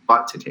choice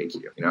but to take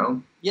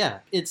you, Yeah,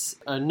 it's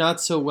a not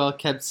so well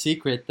kept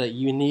secret that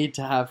you need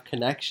to have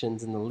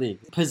connections in the league.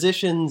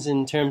 Positions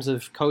in terms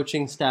of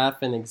coaching staff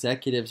and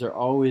executives are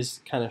always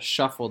kind of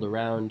shuffled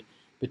around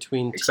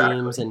between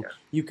teams, and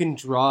you can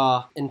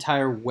draw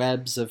entire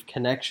webs of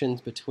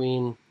connections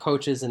between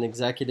coaches and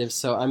executives.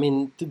 So, I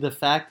mean, the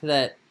fact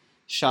that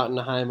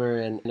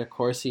Schottenheimer and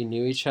Accorsi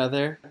knew each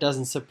other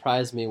doesn't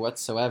surprise me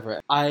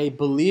whatsoever. I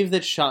believe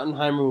that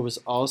Schottenheimer was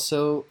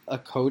also a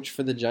coach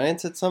for the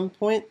Giants at some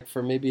point.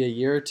 For maybe a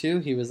year or two,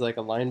 he was like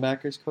a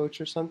linebackers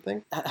coach or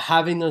something.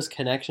 Having those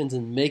connections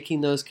and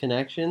making those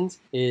connections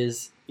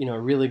is, a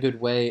really good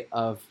way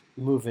of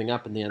moving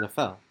up in the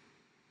NFL.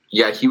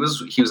 Yeah, he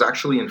was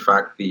actually, in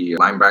fact, the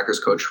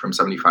linebackers coach from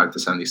 75 to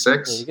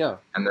 76. There you go.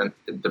 And then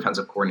the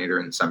defensive coordinator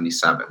in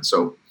 77.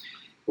 So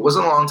it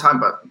wasn't a long time,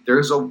 but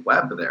there's a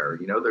web there.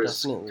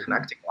 There's Definitely.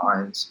 Connecting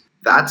lines.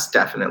 That's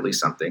definitely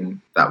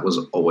something that was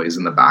always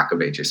in the back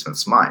of A.J.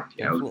 Smith's mind.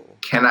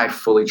 Can I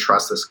fully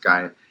trust this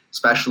guy?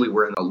 Especially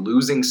we're in a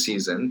losing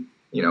season.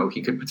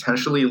 He could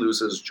potentially lose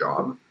his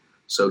job.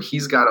 So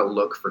he's got to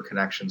look for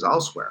connections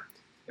elsewhere,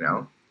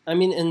 I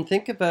mean, and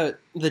think about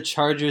the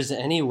Chargers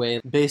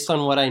anyway, based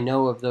on what I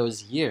know of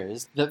those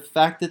years. The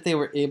fact that they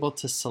were able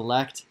to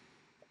select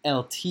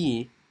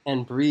LT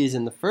and Breeze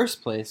in the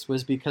first place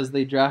was because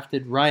they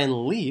drafted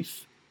Ryan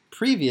Leaf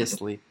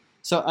previously.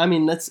 So, I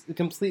mean, that's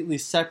completely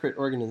separate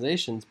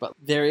organizations, but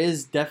there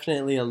is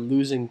definitely a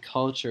losing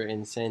culture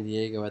in San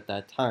Diego at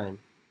that time.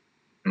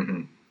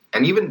 Mm-hmm.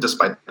 And even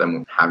despite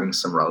them having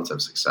some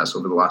relative success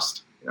over the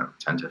last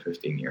 10 to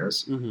 15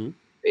 years,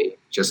 they've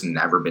just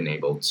never been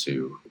able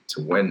to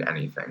win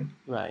anything.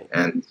 Right.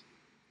 And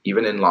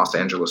even in Los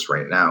Angeles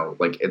right now,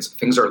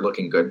 things are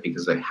looking good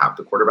because they have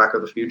the quarterback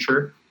of the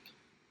future,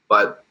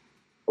 but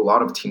a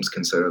lot of teams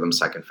consider them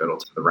second fiddle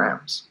to the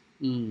Rams.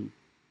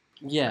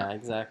 Yeah,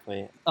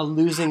 exactly. A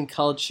losing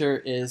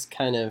culture is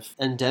kind of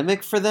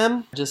endemic for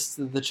them,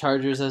 just the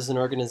Chargers as an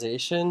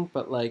organization,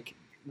 but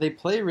they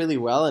play really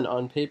well, and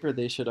on paper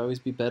they should always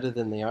be better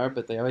than they are,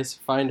 but they always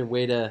find a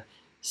way to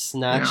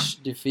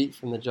snatch defeat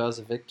from the jaws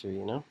of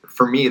victory,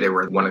 For me, they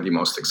were one of the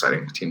most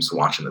exciting teams to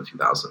watch in the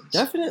 2000s.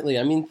 Definitely.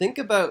 I mean, think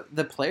about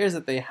the players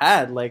that they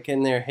had,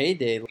 in their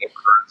heyday.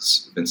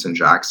 Vincent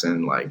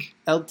Jackson,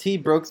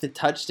 LT broke the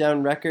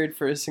touchdown record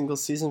for a single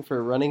season for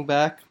a running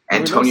back.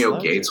 Antonio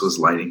Gates was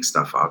lighting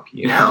stuff up,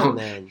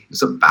 Man. He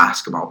was a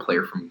basketball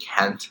player from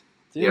Kent.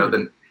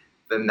 Dude.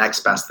 The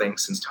next best thing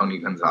since Tony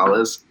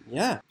Gonzalez.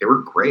 Yeah. They were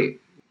great.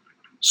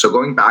 So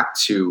going back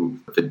to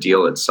the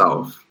deal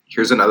itself,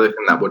 here's another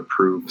thing that would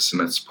prove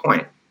Smith's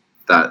point,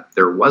 that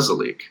there was a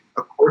leak.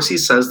 Of course, he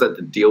says that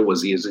the deal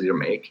was easy to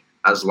make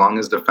as long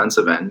as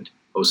defensive end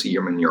Osi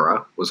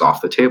Umenyiora was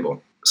off the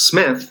table.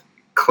 Smith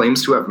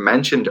claims to have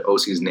mentioned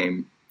Osi's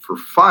name for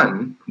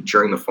fun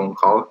during the phone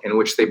call, in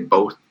which they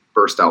both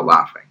burst out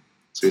laughing.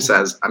 So he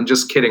says, "I'm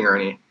just kidding,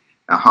 Ernie.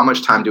 Now, how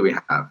much time do we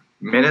have?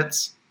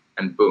 Minutes?"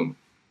 And boom,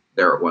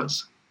 there it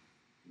was.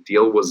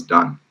 Deal was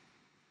done.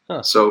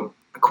 Huh. So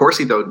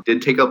Accorsi, though,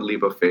 did take a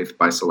leap of faith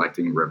by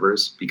selecting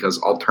Rivers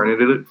because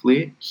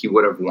alternatively, he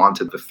would have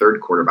wanted the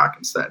third quarterback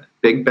instead.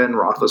 Big Ben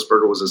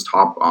Roethlisberger was his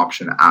top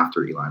option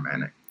after Eli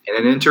Manning. In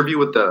an interview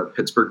with the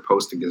Pittsburgh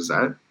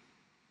Post-Gazette,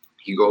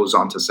 he goes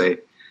on to say,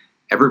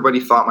 "Everybody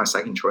thought my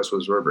second choice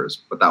was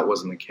Rivers, but that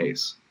wasn't the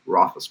case.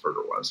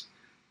 Roethlisberger was.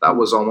 That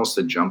was almost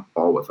a jump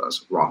ball with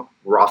us,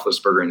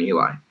 Roethlisberger and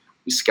Eli.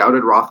 We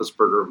scouted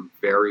Roethlisberger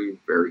very,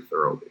 very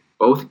thoroughly.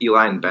 Both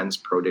Eli and Ben's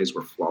pro days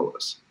were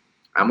flawless.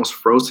 I almost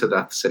froze to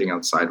death sitting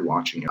outside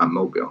watching him at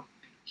Mobile.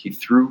 He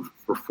threw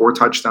for 4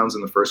 touchdowns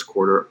in the first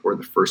quarter or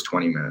the first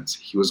 20 minutes.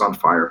 He was on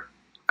fire.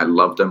 I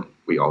loved him.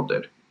 We all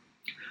did.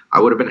 I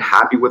would have been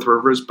happy with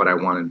Rivers, but I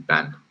wanted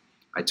Ben.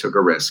 I took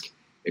a risk.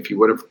 If he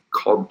would have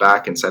called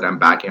back and said, I'm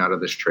backing out of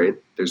this trade,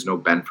 there's no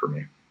Ben for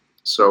me."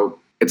 So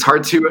it's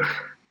hard to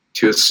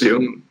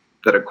assume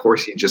that, of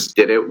course, he just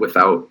did it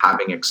without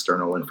having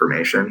external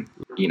information,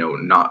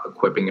 not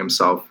equipping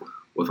himself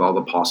with all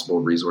the possible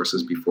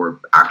resources before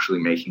actually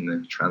making the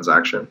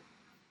transaction.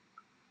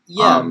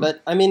 Yeah,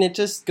 but I mean, it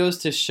just goes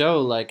to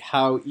show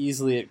how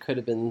easily it could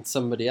have been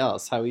somebody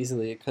else, how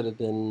easily it could have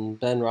been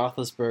Ben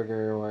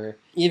Roethlisberger or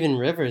even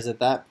Rivers at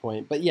that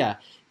point. But yeah,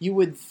 you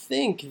would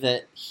think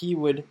that he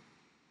would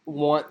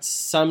want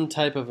some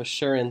type of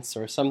assurance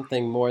or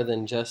something more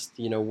than just,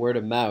 word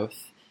of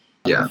mouth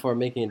before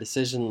making a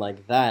decision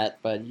like that.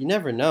 But you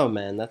never know,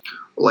 man. That's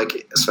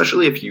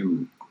especially if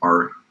you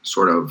are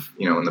sort of,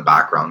 in the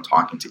background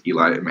talking to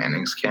Eli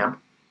Manning's camp,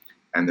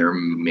 and they're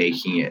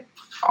making it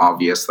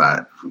obvious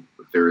that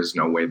there is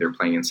no way they're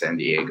playing in San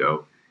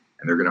Diego,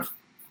 and they're going to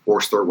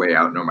force their way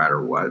out no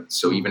matter what.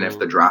 So even if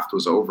the draft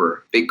was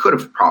over, they could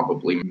have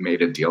probably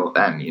made a deal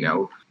then,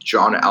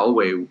 John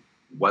Elway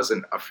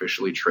wasn't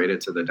officially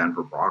traded to the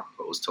Denver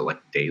Broncos till like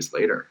days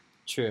later.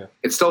 True.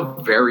 It's still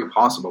very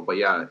possible, but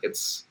yeah,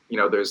 it's,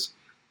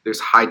 there's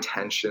high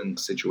tension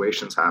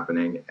situations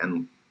happening.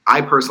 And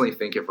I personally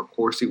think if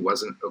Accorsi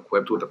wasn't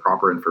equipped with the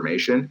proper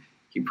information,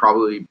 he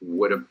probably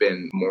would have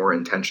been more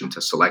intention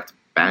to select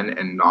Ben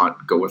and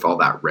not go with all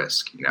that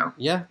risk,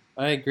 Yeah,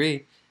 I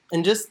agree.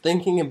 And just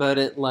thinking about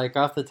it, like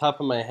off the top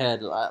of my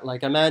head,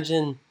 like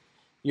imagine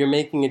you're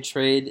making a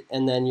trade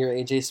and then you're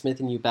AJ Smith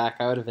and you back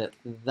out of it.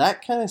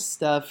 That kind of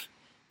stuff,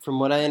 from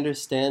what I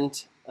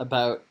understand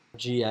about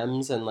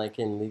GMs and like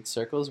in league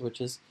circles, which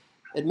is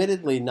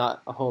admittedly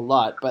not a whole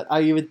lot, but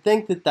you would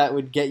think that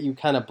would get you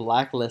kind of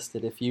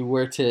blacklisted if you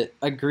were to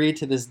agree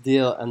to this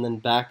deal and then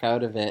back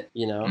out of it,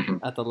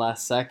 at the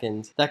last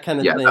second. That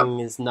kind of thing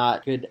is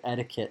not good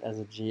etiquette as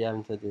a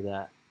GM to do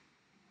that.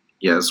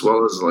 Yeah, as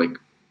well as like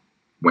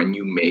when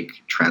you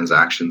make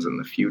transactions in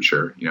the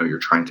future, you're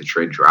trying to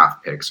trade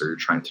draft picks or you're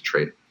trying to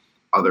trade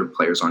other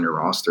players on your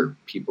roster,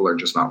 people are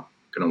just not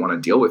going to want to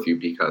deal with you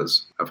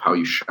because of how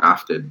you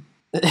shafted.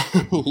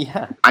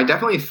 Yeah. I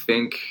definitely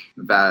think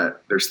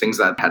that there's things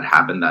that had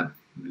happened that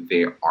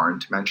they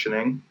aren't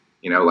mentioning.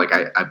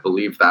 I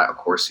believe that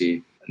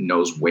Accorsi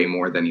knows way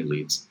more than he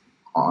leads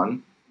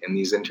on in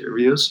these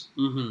interviews.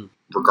 Mm-hmm.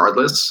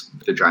 Regardless,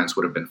 the Giants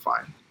would have been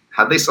fine.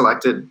 Had they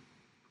selected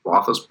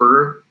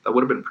Roethlisberger, that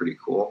would have been pretty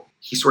cool.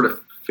 He sort of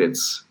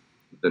fits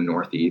the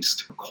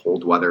Northeast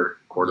cold weather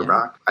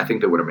quarterback. Yeah. I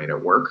think they would have made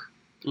it work.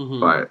 Mm-hmm.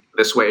 But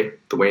this way,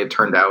 the way it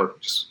turned out,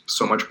 just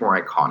so much more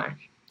iconic.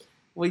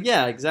 Well,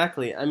 yeah,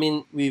 exactly. I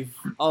mean, we've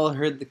all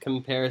heard the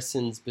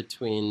comparisons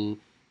between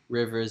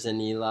Rivers and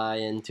Eli,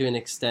 and to an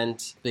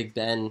extent, Big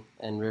Ben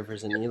and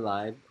Rivers and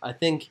Eli. I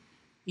think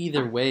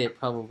either way, it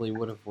probably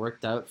would have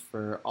worked out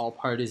for all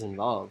parties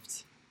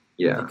involved.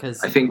 Yeah,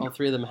 because I think all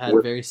three of them had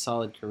very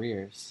solid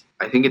careers.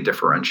 I think it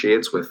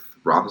differentiates with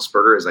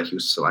Roethlisberger is that he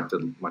was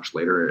selected much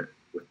later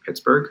with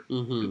Pittsburgh.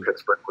 Mm-hmm.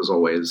 Pittsburgh was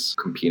always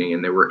competing,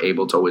 and they were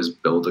able to always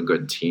build a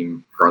good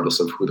team regardless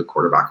of who the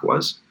quarterback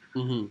was.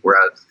 Mm-hmm.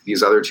 Whereas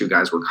these other two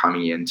guys were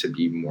coming in to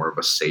be more of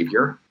a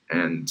savior.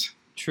 And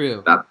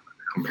true. That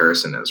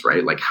comparison is,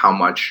 right? Like how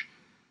much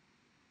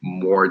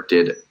more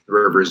did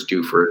Rivers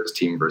do for his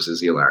team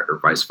versus Eli or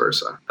vice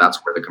versa? That's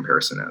where the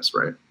comparison is,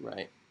 right?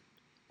 Right.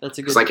 That's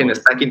a good point. Like in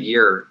his second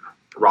year,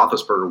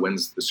 Roethlisberger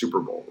wins the Super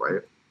Bowl,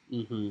 right?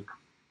 Mm-hmm.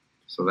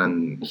 So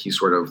then he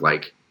sort of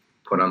like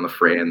put on the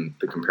fray, and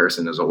the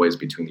comparison is always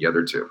between the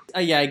other two.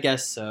 Yeah, I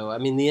guess so. I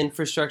mean, the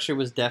infrastructure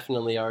was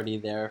definitely already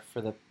there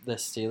for the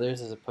Steelers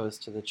as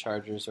opposed to the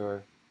Chargers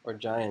or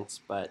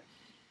Giants. But,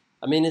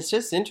 I mean, it's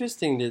just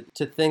interesting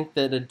to think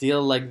that a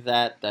deal like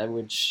that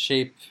would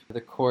shape the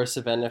course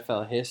of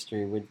NFL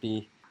history would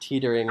be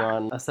teetering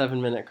on a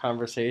 7-minute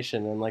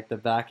conversation and like the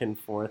back and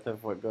forth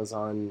of what goes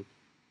on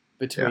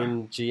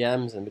between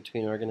GMs and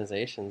between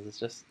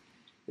organizations.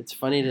 It's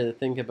funny to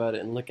think about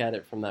it and look at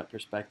it from that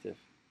perspective.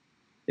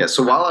 Yeah,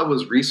 so while I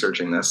was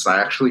researching this, I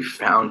actually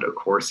found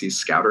Accorsi's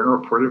scouting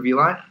report of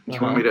Eli. Do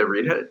you want me to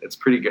read it? It's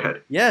pretty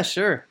good. Yeah,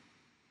 sure.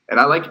 And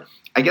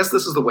I guess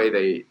this is the way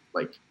they,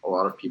 like, a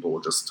lot of people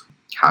will just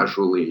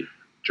casually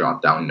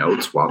jot down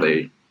notes while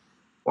they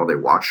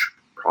watch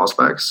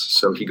prospects.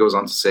 So he goes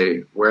on to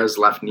say, whereas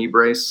left knee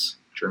brace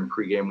during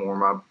pregame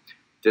warm-up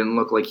didn't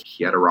look like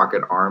he had a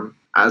rocket arm.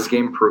 As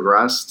game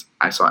progressed,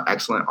 I saw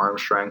excellent arm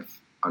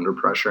strength under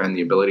pressure and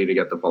the ability to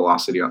get the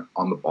velocity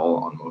on the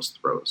ball on most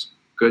throws.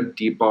 Good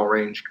deep ball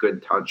range,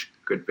 good touch,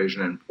 good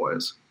vision and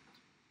poise.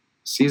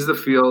 Sees the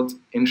field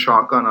in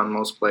shotgun on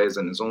most plays,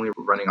 and his only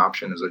running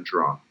option is a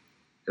draw.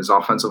 His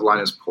offensive line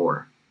is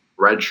poor.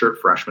 Redshirt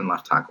freshman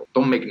left tackle.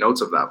 Don't make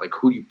notes of that. Like,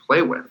 who do you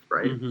play with,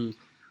 right? Mm-hmm.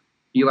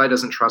 Eli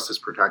doesn't trust his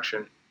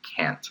protection.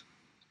 Can't.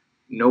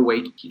 No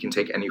way he can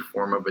take any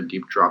form of a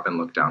deep drop and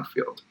look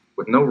downfield.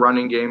 With no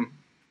running game,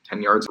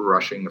 10 yards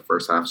rushing the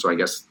first half, so I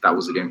guess that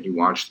was the game he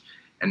watched,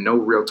 and no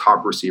real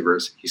top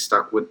receivers, he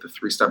stuck with the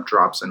 3-step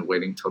drops and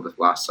waiting till the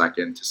last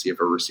second to see if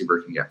a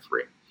receiver can get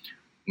free.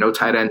 No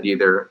tight end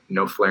either,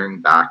 no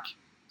flaring back,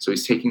 so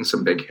he's taking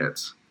some big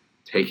hits,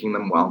 taking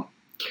them well,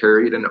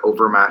 carried an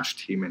overmatched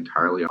team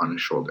entirely on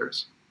his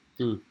shoulders.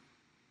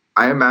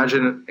 I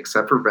imagine,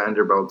 except for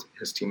Vanderbilt,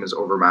 his team is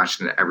overmatched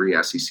in every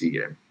SEC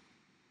game.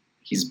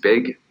 He's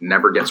big,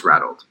 never gets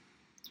rattled.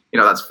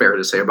 That's fair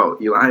to say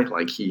about Eli.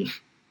 Like,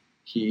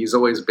 he's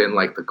always been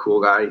like the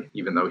cool guy,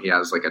 even though he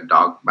has like a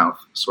dog mouth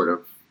sort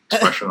of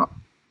expression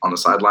on the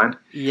sideline.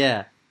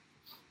 Yeah.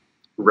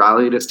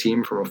 Rallied his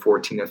team from a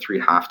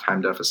 14-3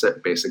 halftime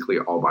deficit basically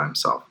all by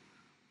himself.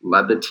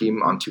 Led the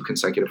team on 2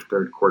 consecutive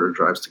third quarter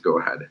drives to go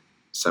ahead,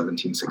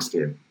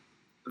 17-16.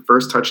 The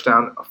first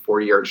touchdown, a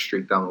 40-yard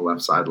streak down the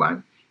left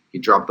sideline. He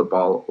dropped the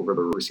ball over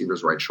the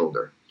receiver's right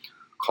shoulder.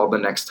 Called the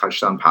next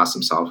touchdown pass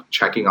himself,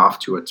 checking off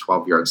to a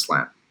 12-yard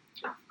slant.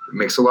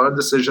 Makes a lot of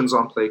decisions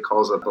on play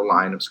calls at the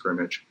line of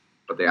scrimmage,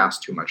 but they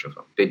ask too much of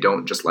him. They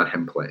don't just let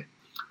him play.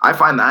 I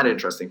find that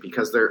interesting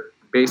because they're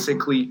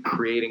basically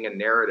creating a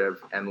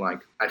narrative, and like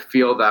I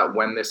feel that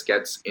when this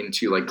gets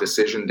into like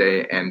decision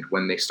day and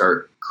when they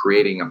start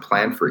creating a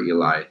plan for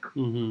Eli,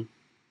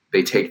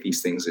 they take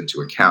these things into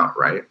account,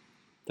 right?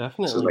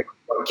 Definitely. So like,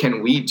 what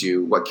can we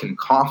do? What can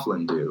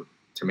Coughlin do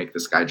to make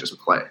this guy just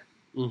play?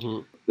 Mm-hmm.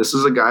 This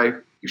is a guy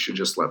you should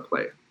just let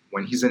play.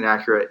 When he's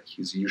inaccurate,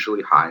 he's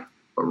usually high,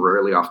 but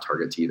rarely off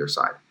target to either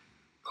side.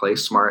 Play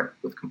smart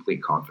with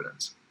complete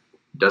confidence.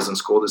 He doesn't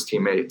scold his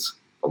teammates,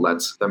 but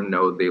lets them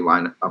know they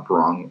line up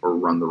wrong or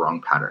run the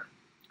wrong pattern.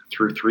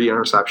 Through 3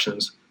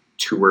 interceptions,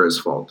 2 were his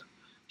fault.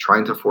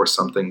 Trying to force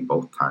something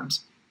both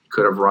times. He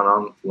could have run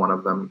on one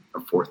of them a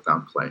 4th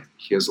down play.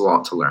 He has a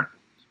lot to learn.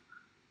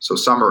 So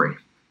summary.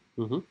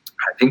 Mm-hmm.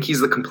 I think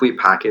he's the complete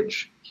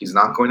package. He's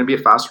not going to be a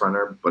fast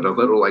runner, but a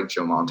little like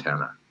Joe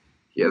Montana.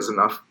 He has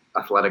enough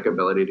athletic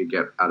ability to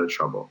get out of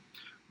trouble.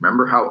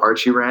 Remember how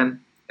Archie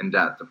ran? In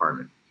that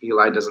department.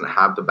 Eli doesn't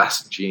have the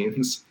best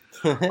genes,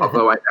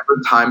 although I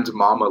never timed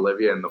Mom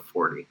Olivia in the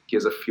 40. He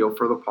has a feel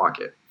for the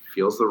pocket,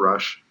 feels the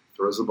rush,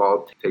 throws the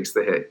ball, takes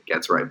the hit,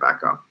 gets right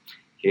back up.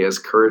 He has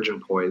courage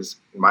and poise.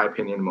 In my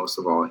opinion, most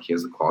of all, he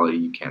has the quality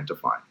you can't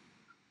define.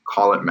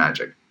 Call it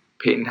magic.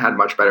 Peyton had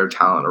much better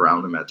talent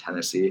around him at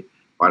Tennessee,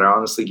 but I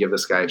honestly give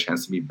this guy a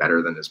chance to be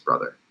better than his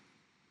brother.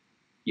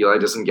 Eli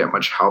doesn't get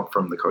much help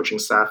from the coaching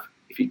staff.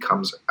 If he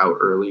comes out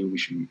early, we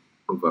should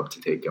move up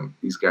to take him.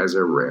 These guys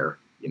are rare,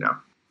 you know.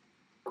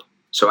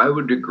 So I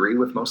would agree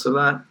with most of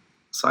that,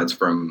 aside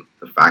from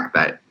the fact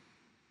that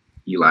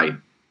Eli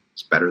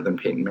is better than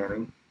Peyton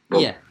Manning.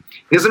 Well, yeah.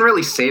 He doesn't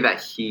really say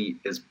that he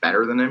is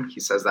better than him. He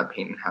says that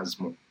Peyton has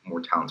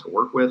more talent to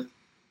work with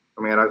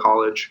coming out of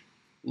college,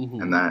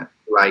 and that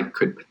Eli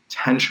could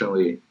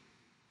potentially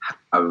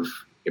have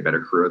a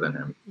better career than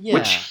him,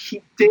 which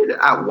he did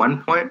at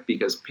one point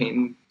because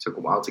Peyton took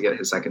a while to get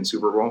his 2nd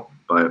Super Bowl,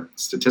 but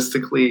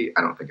statistically,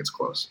 I don't think it's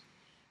close.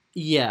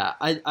 Yeah,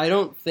 I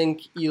don't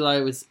think Eli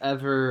was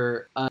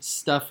ever a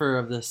stuffer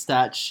of the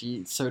stat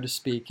sheet, so to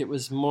speak. It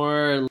was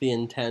more the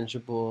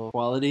intangible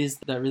qualities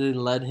that really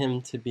led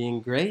him to being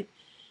great.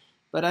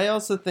 But I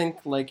also think,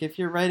 like, if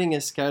you're writing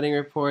a scouting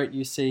report,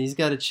 you say he's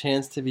got a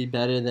chance to be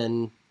better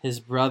than his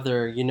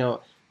brother. You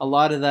know, a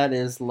lot of that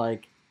is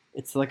like,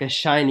 it's like a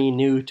shiny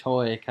new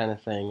toy kind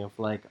of thing of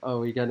like,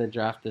 oh, we got to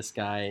draft this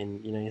guy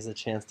and, you know, he has a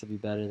chance to be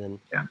better than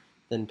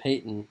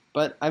Peyton.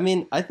 But I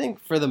mean, I think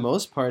for the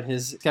most part,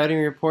 his scouting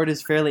report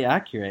is fairly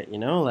accurate, you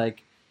know,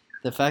 like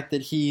the fact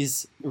that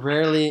he's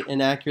rarely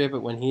inaccurate,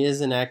 but when he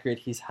is inaccurate,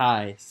 he's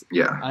high.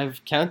 Yeah.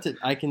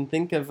 I can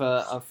think of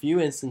a few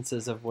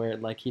instances of where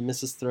like he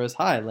misses throws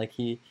high, like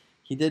he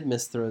did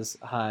miss throws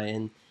high,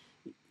 and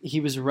he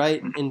was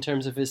right in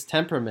terms of his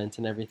temperament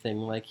and everything.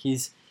 Like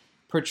he's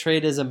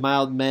portrayed as a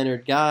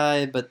mild-mannered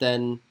guy, but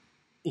then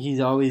he's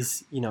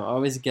always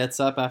gets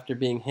up after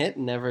being hit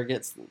and never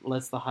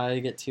lets the high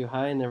get too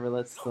high and never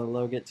lets the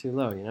low get too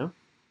low, you know?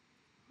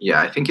 Yeah,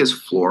 I think his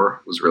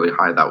floor was really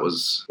high. That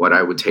was what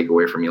I would take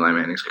away from Eli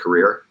Manning's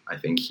career. I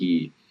think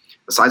he,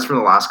 aside from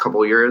the last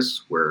couple of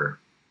years where,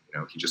 you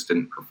know, he just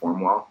didn't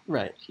perform well.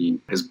 Right.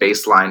 His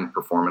baseline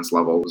performance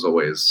level was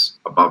always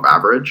above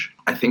average.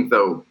 I think,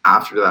 though,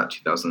 after that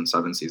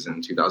 2007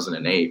 season,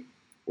 2008,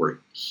 where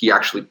he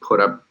actually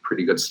put up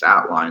pretty good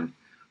stat line,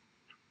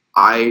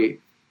 I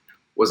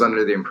was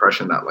under the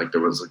impression that like there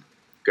was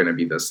going to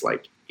be this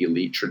like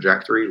elite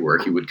trajectory where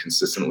he would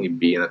consistently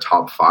be in the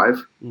top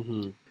 5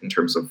 in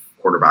terms of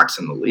quarterbacks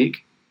in the league.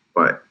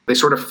 But they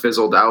sort of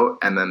fizzled out,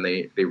 and then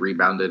they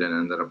rebounded and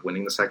ended up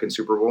winning the 2nd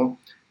Super Bowl.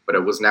 But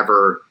it was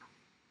never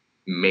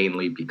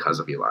mainly because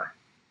of Eli.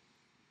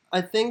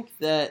 I think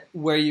that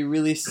where you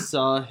really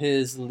saw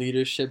his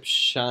leadership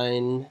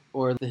shine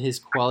or his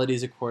quality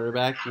as a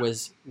quarterback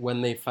was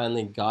when they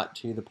finally got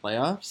to the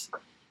playoffs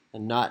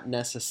and not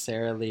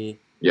necessarily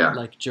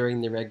like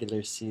during the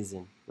regular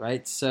season,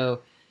 right? So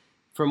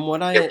from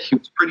what he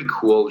was pretty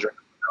cool during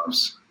the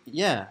playoffs.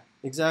 Yeah,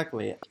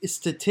 exactly.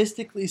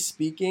 Statistically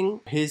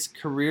speaking, his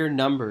career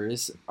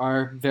numbers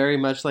are very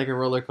much like a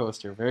roller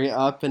coaster, very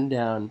up and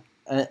down.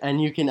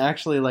 And you can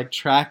actually like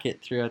track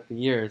it throughout the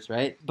years,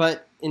 right?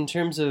 But in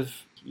terms of,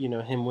 you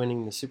know, him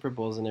winning the Super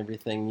Bowls and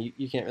everything,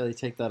 you can't really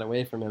take that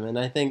away from him. And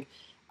I think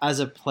as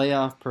a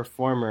playoff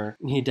performer,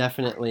 he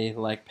definitely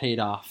like paid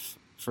off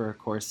for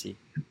Corsi.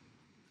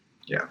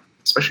 Yeah,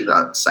 especially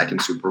that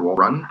 2nd Super Bowl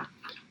run.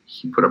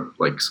 He put up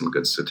like some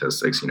good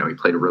statistics. You know, he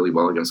played really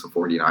well against the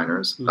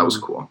 49ers. That was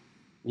cool.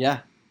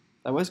 Yeah,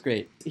 that was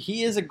great.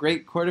 He is a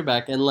great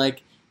quarterback, and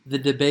like the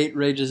debate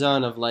rages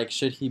on of like,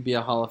 should he be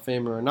a Hall of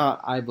Famer or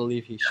not? I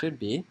believe he should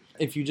be.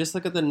 If you just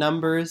look at the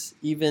numbers,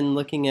 even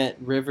looking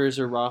at Rivers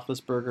or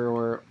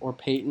Roethlisberger or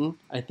Peyton,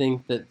 I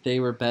think that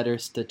they were better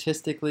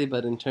statistically,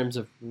 but in terms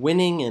of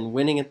winning and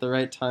winning at the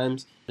right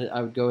times,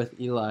 I would go with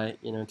Eli,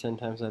 10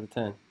 times out of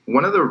 10.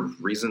 One of the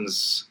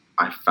reasons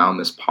I found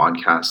this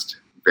podcast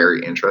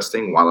very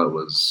interesting while I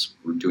was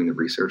doing the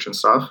research and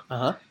stuff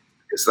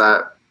is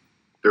that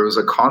there was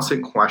a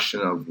constant question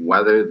of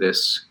whether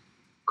this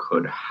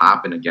could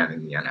happen again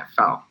in the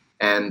NFL.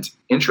 And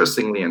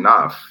interestingly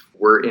enough,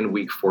 we're in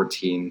week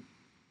 14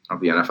 of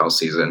the NFL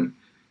season,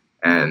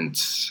 and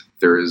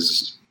there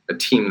is a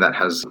team that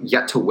has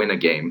yet to win a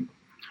game,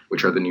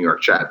 which are the New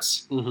York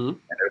Jets. And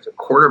there's a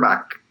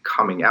quarterback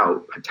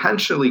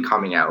potentially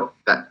coming out,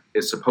 that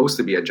is supposed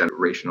to be a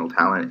generational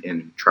talent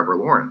in Trevor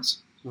Lawrence.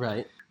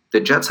 Right. The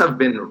Jets have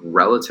been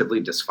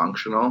relatively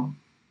dysfunctional,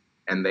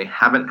 and they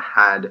haven't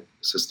had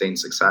sustained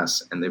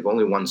success. And they've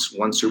only won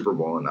one Super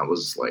Bowl, and that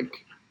was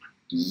like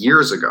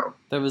years ago.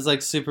 That was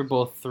like Super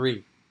Bowl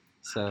III.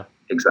 So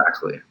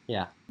exactly.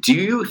 Yeah. Do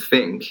you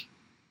think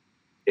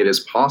it is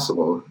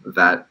possible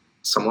that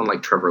someone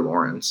like Trevor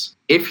Lawrence,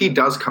 if he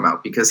does come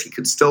out, because he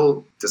could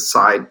still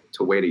decide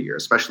to wait a year,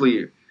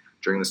 especially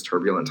during this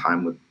turbulent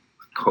time with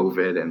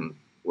COVID and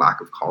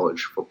lack of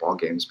college football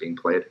games being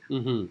played,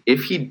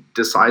 if he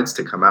decides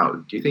to come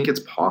out, do you think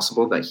it's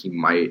possible that he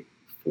might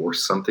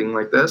force something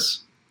like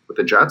this with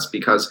the Jets?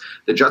 Because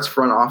the Jets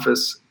front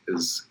office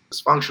is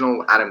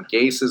dysfunctional. Adam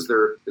Gase is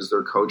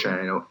their coach, and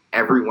I know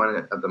everyone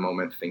at the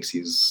moment thinks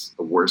he's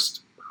the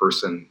worst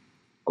person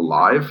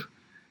alive,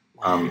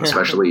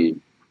 especially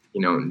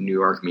New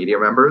York media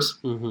members.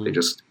 They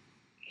just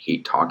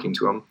hate talking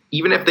to him.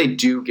 Even if they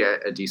do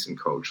get a decent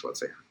coach, let's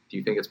say, do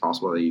you think it's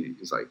possible that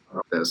he's like,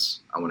 oh,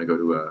 I want to go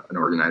to an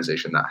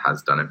organization that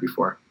has done it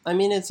before? I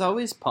mean, it's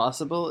always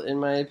possible, in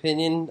my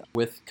opinion.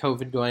 With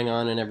COVID going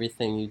on and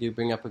everything, you do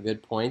bring up a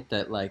good point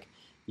that, like,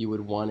 you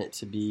would want it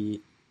to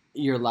be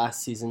your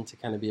last season to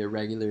kind of be a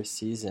regular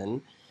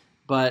season.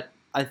 But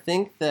I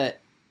think that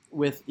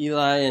with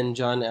Eli and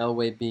John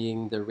Elway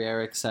being the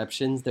rare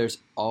exceptions, there's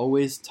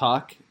always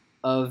talk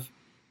of,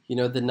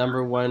 the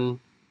number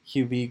one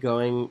QB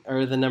going,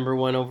 or the number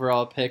one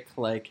overall pick,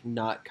 like,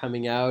 not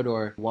coming out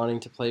or wanting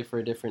to play for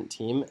a different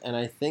team. And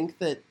I think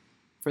that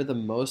for the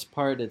most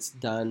part, it's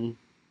done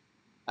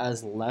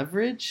as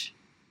leverage.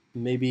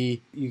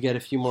 Maybe you get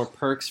a few more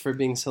perks for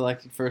being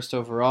selected first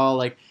overall.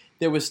 Like,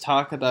 there was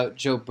talk about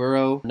Joe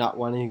Burrow not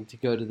wanting to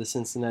go to the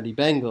Cincinnati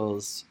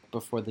Bengals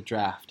before the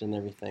draft and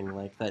everything,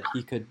 like that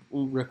he could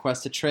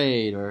request a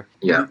trade or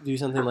do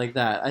something like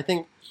that. I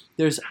think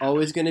there's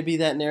always going to be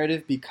that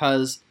narrative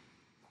because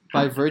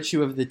by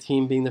virtue of the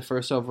team being the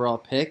first overall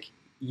pick,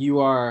 you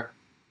are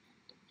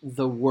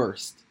the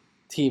worst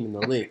team in the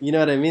league. You know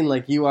what I mean?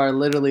 Like, you are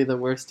literally the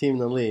worst team in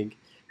the league.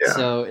 Yeah.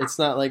 So it's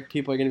not like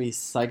people are going to be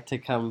psyched to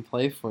come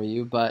play for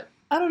you, but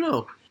I don't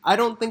know. I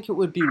don't think it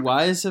would be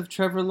wise of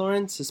Trevor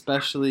Lawrence,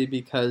 especially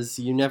because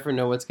you never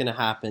know what's going to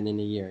happen in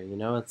a year.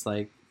 It's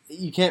like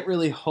you can't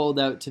really hold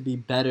out to be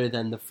better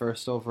than the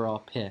first overall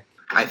pick.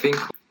 I think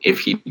if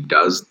he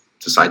does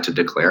decide to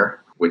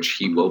declare, which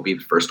he will be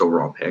the first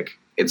overall pick,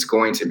 it's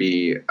going to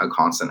be a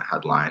constant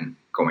headline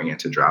going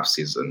into draft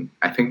season.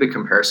 I think the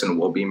comparison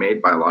will be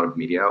made by a lot of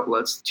media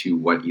outlets to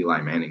what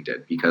Eli Manning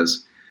did,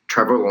 because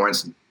Trevor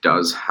Lawrence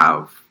does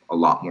have a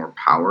lot more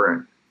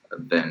power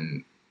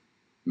than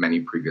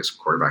many previous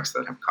quarterbacks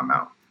that have come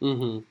out.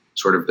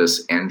 Sort of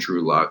this Andrew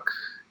Luck,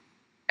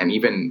 and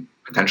even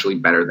potentially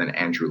better than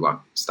Andrew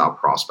Luck style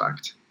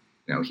prospect.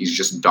 He's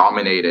just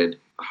dominated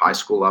high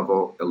school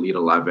level, Elite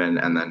 11,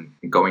 and then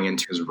going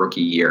into his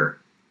rookie year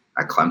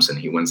at Clemson,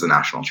 he wins the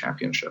national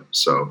championship.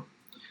 So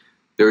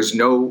there's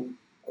no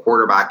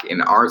quarterback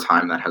in our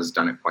time that has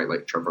done it quite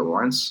like Trevor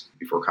Lawrence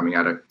before coming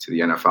out to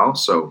the NFL.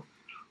 So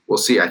we'll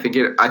see. I think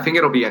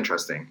it'll be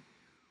interesting.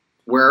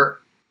 Where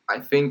I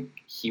think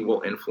he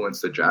will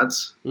influence the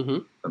Jets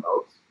the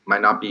most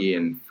might not be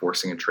in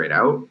forcing a trade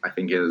out. I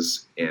think it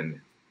is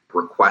in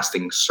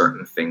requesting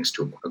certain things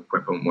to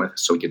equip him with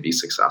so he could be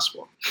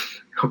successful.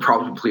 He'll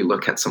probably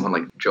look at someone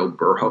like Joe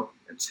Burrow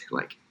and say,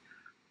 like,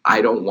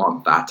 I don't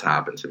want that to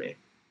happen to me.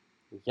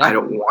 Yeah. I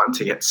don't want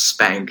to get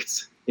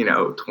spanked,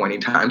 20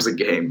 times a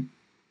game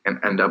and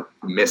end up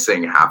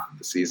missing half of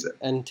the season.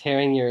 And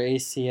tearing your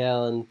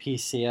ACL and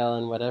PCL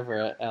and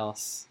whatever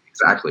else.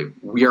 Exactly.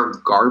 We are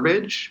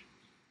garbage,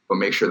 but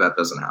make sure that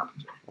doesn't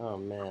happen. Oh,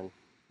 man.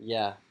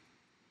 Yeah.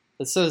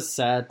 It's so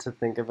sad to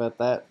think about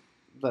that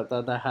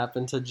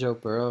happened to Joe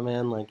Burrow,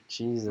 man. Like,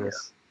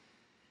 Jesus.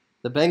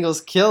 Yeah. The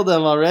Bengals killed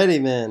him already,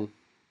 man.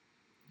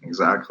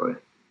 Exactly.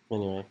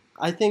 Anyway,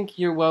 I think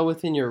you're well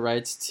within your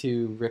rights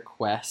to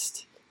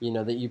request,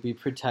 that you be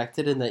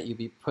protected and that you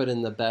be put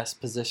in the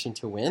best position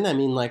to win. I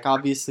mean, like,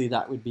 obviously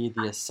that would be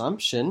the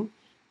assumption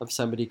of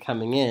somebody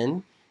coming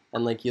in.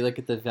 And, like, you look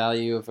at the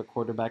value of a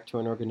quarterback to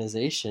an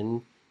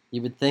organization,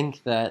 you would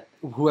think that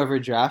whoever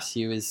drafts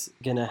you is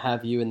going to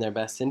have you in their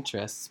best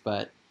interests,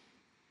 but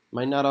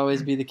might not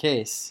always be the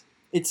case.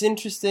 It's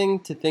interesting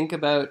to think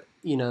about,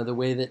 the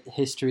way that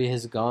history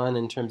has gone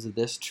in terms of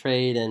this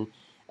trade and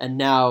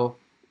now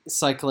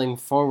cycling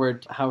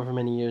forward however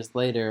many years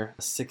later,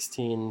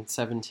 16,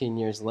 17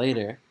 years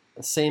later,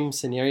 the same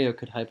scenario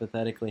could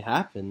hypothetically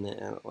happen.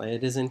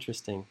 It is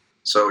interesting.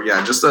 So,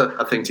 yeah, just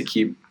a thing to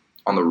keep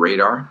on the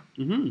radar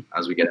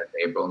as we get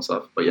into April and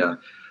stuff. But, yeah,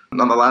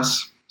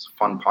 nonetheless, it's a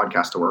fun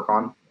podcast to work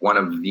on. One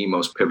of the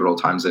most pivotal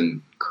times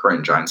in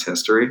current Giants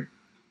history.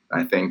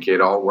 I think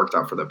it all worked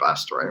out for the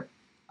best, right?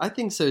 I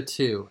think so,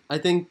 too. I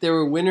think there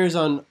were winners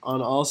on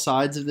all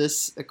sides of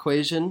this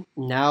equation.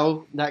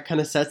 Now that kind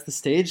of sets the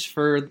stage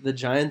for the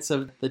Giants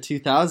of the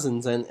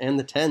 2000s and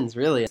the 10s,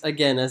 really.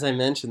 Again, as I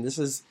mentioned, this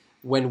is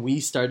when we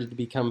started to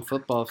become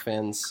football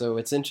fans, so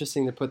it's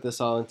interesting to put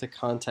this all into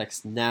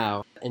context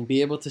now and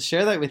be able to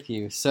share that with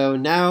you. So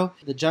now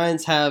the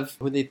Giants have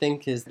who they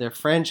think is their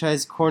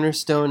franchise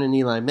cornerstone in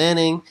Eli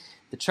Manning.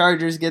 the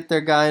Chargers get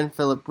their guy in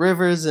Phillip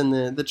Rivers, and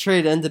the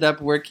trade ended up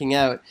working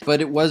out.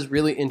 But it was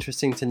really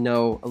interesting to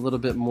know a little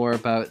bit more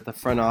about the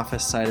front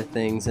office side of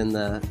things and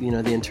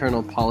the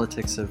internal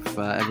politics of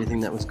everything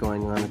that was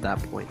going on at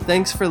that point.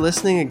 Thanks for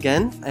listening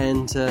again,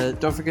 and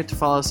don't forget to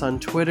follow us on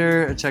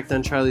Twitter. Check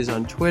Down Charlie's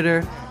on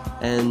Twitter,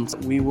 and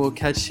we will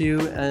catch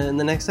you in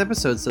the next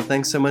episode. So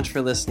thanks so much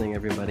for listening,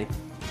 everybody.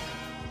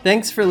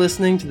 Thanks for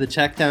listening to the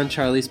Check Down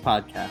Charlie's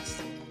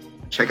podcast.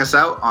 Check us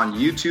out on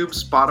YouTube,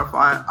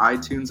 Spotify,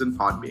 iTunes, and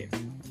Podbean.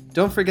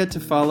 Don't forget to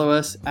follow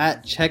us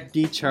at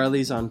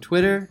CheckDCharlies on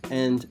Twitter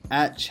and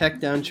at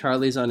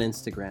CheckDownCharlies on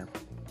Instagram.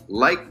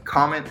 Like,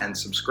 comment, and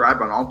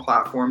subscribe on all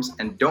platforms,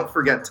 and don't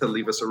forget to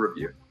leave us a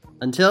review.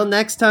 Until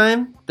next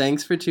time,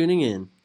 thanks for tuning in.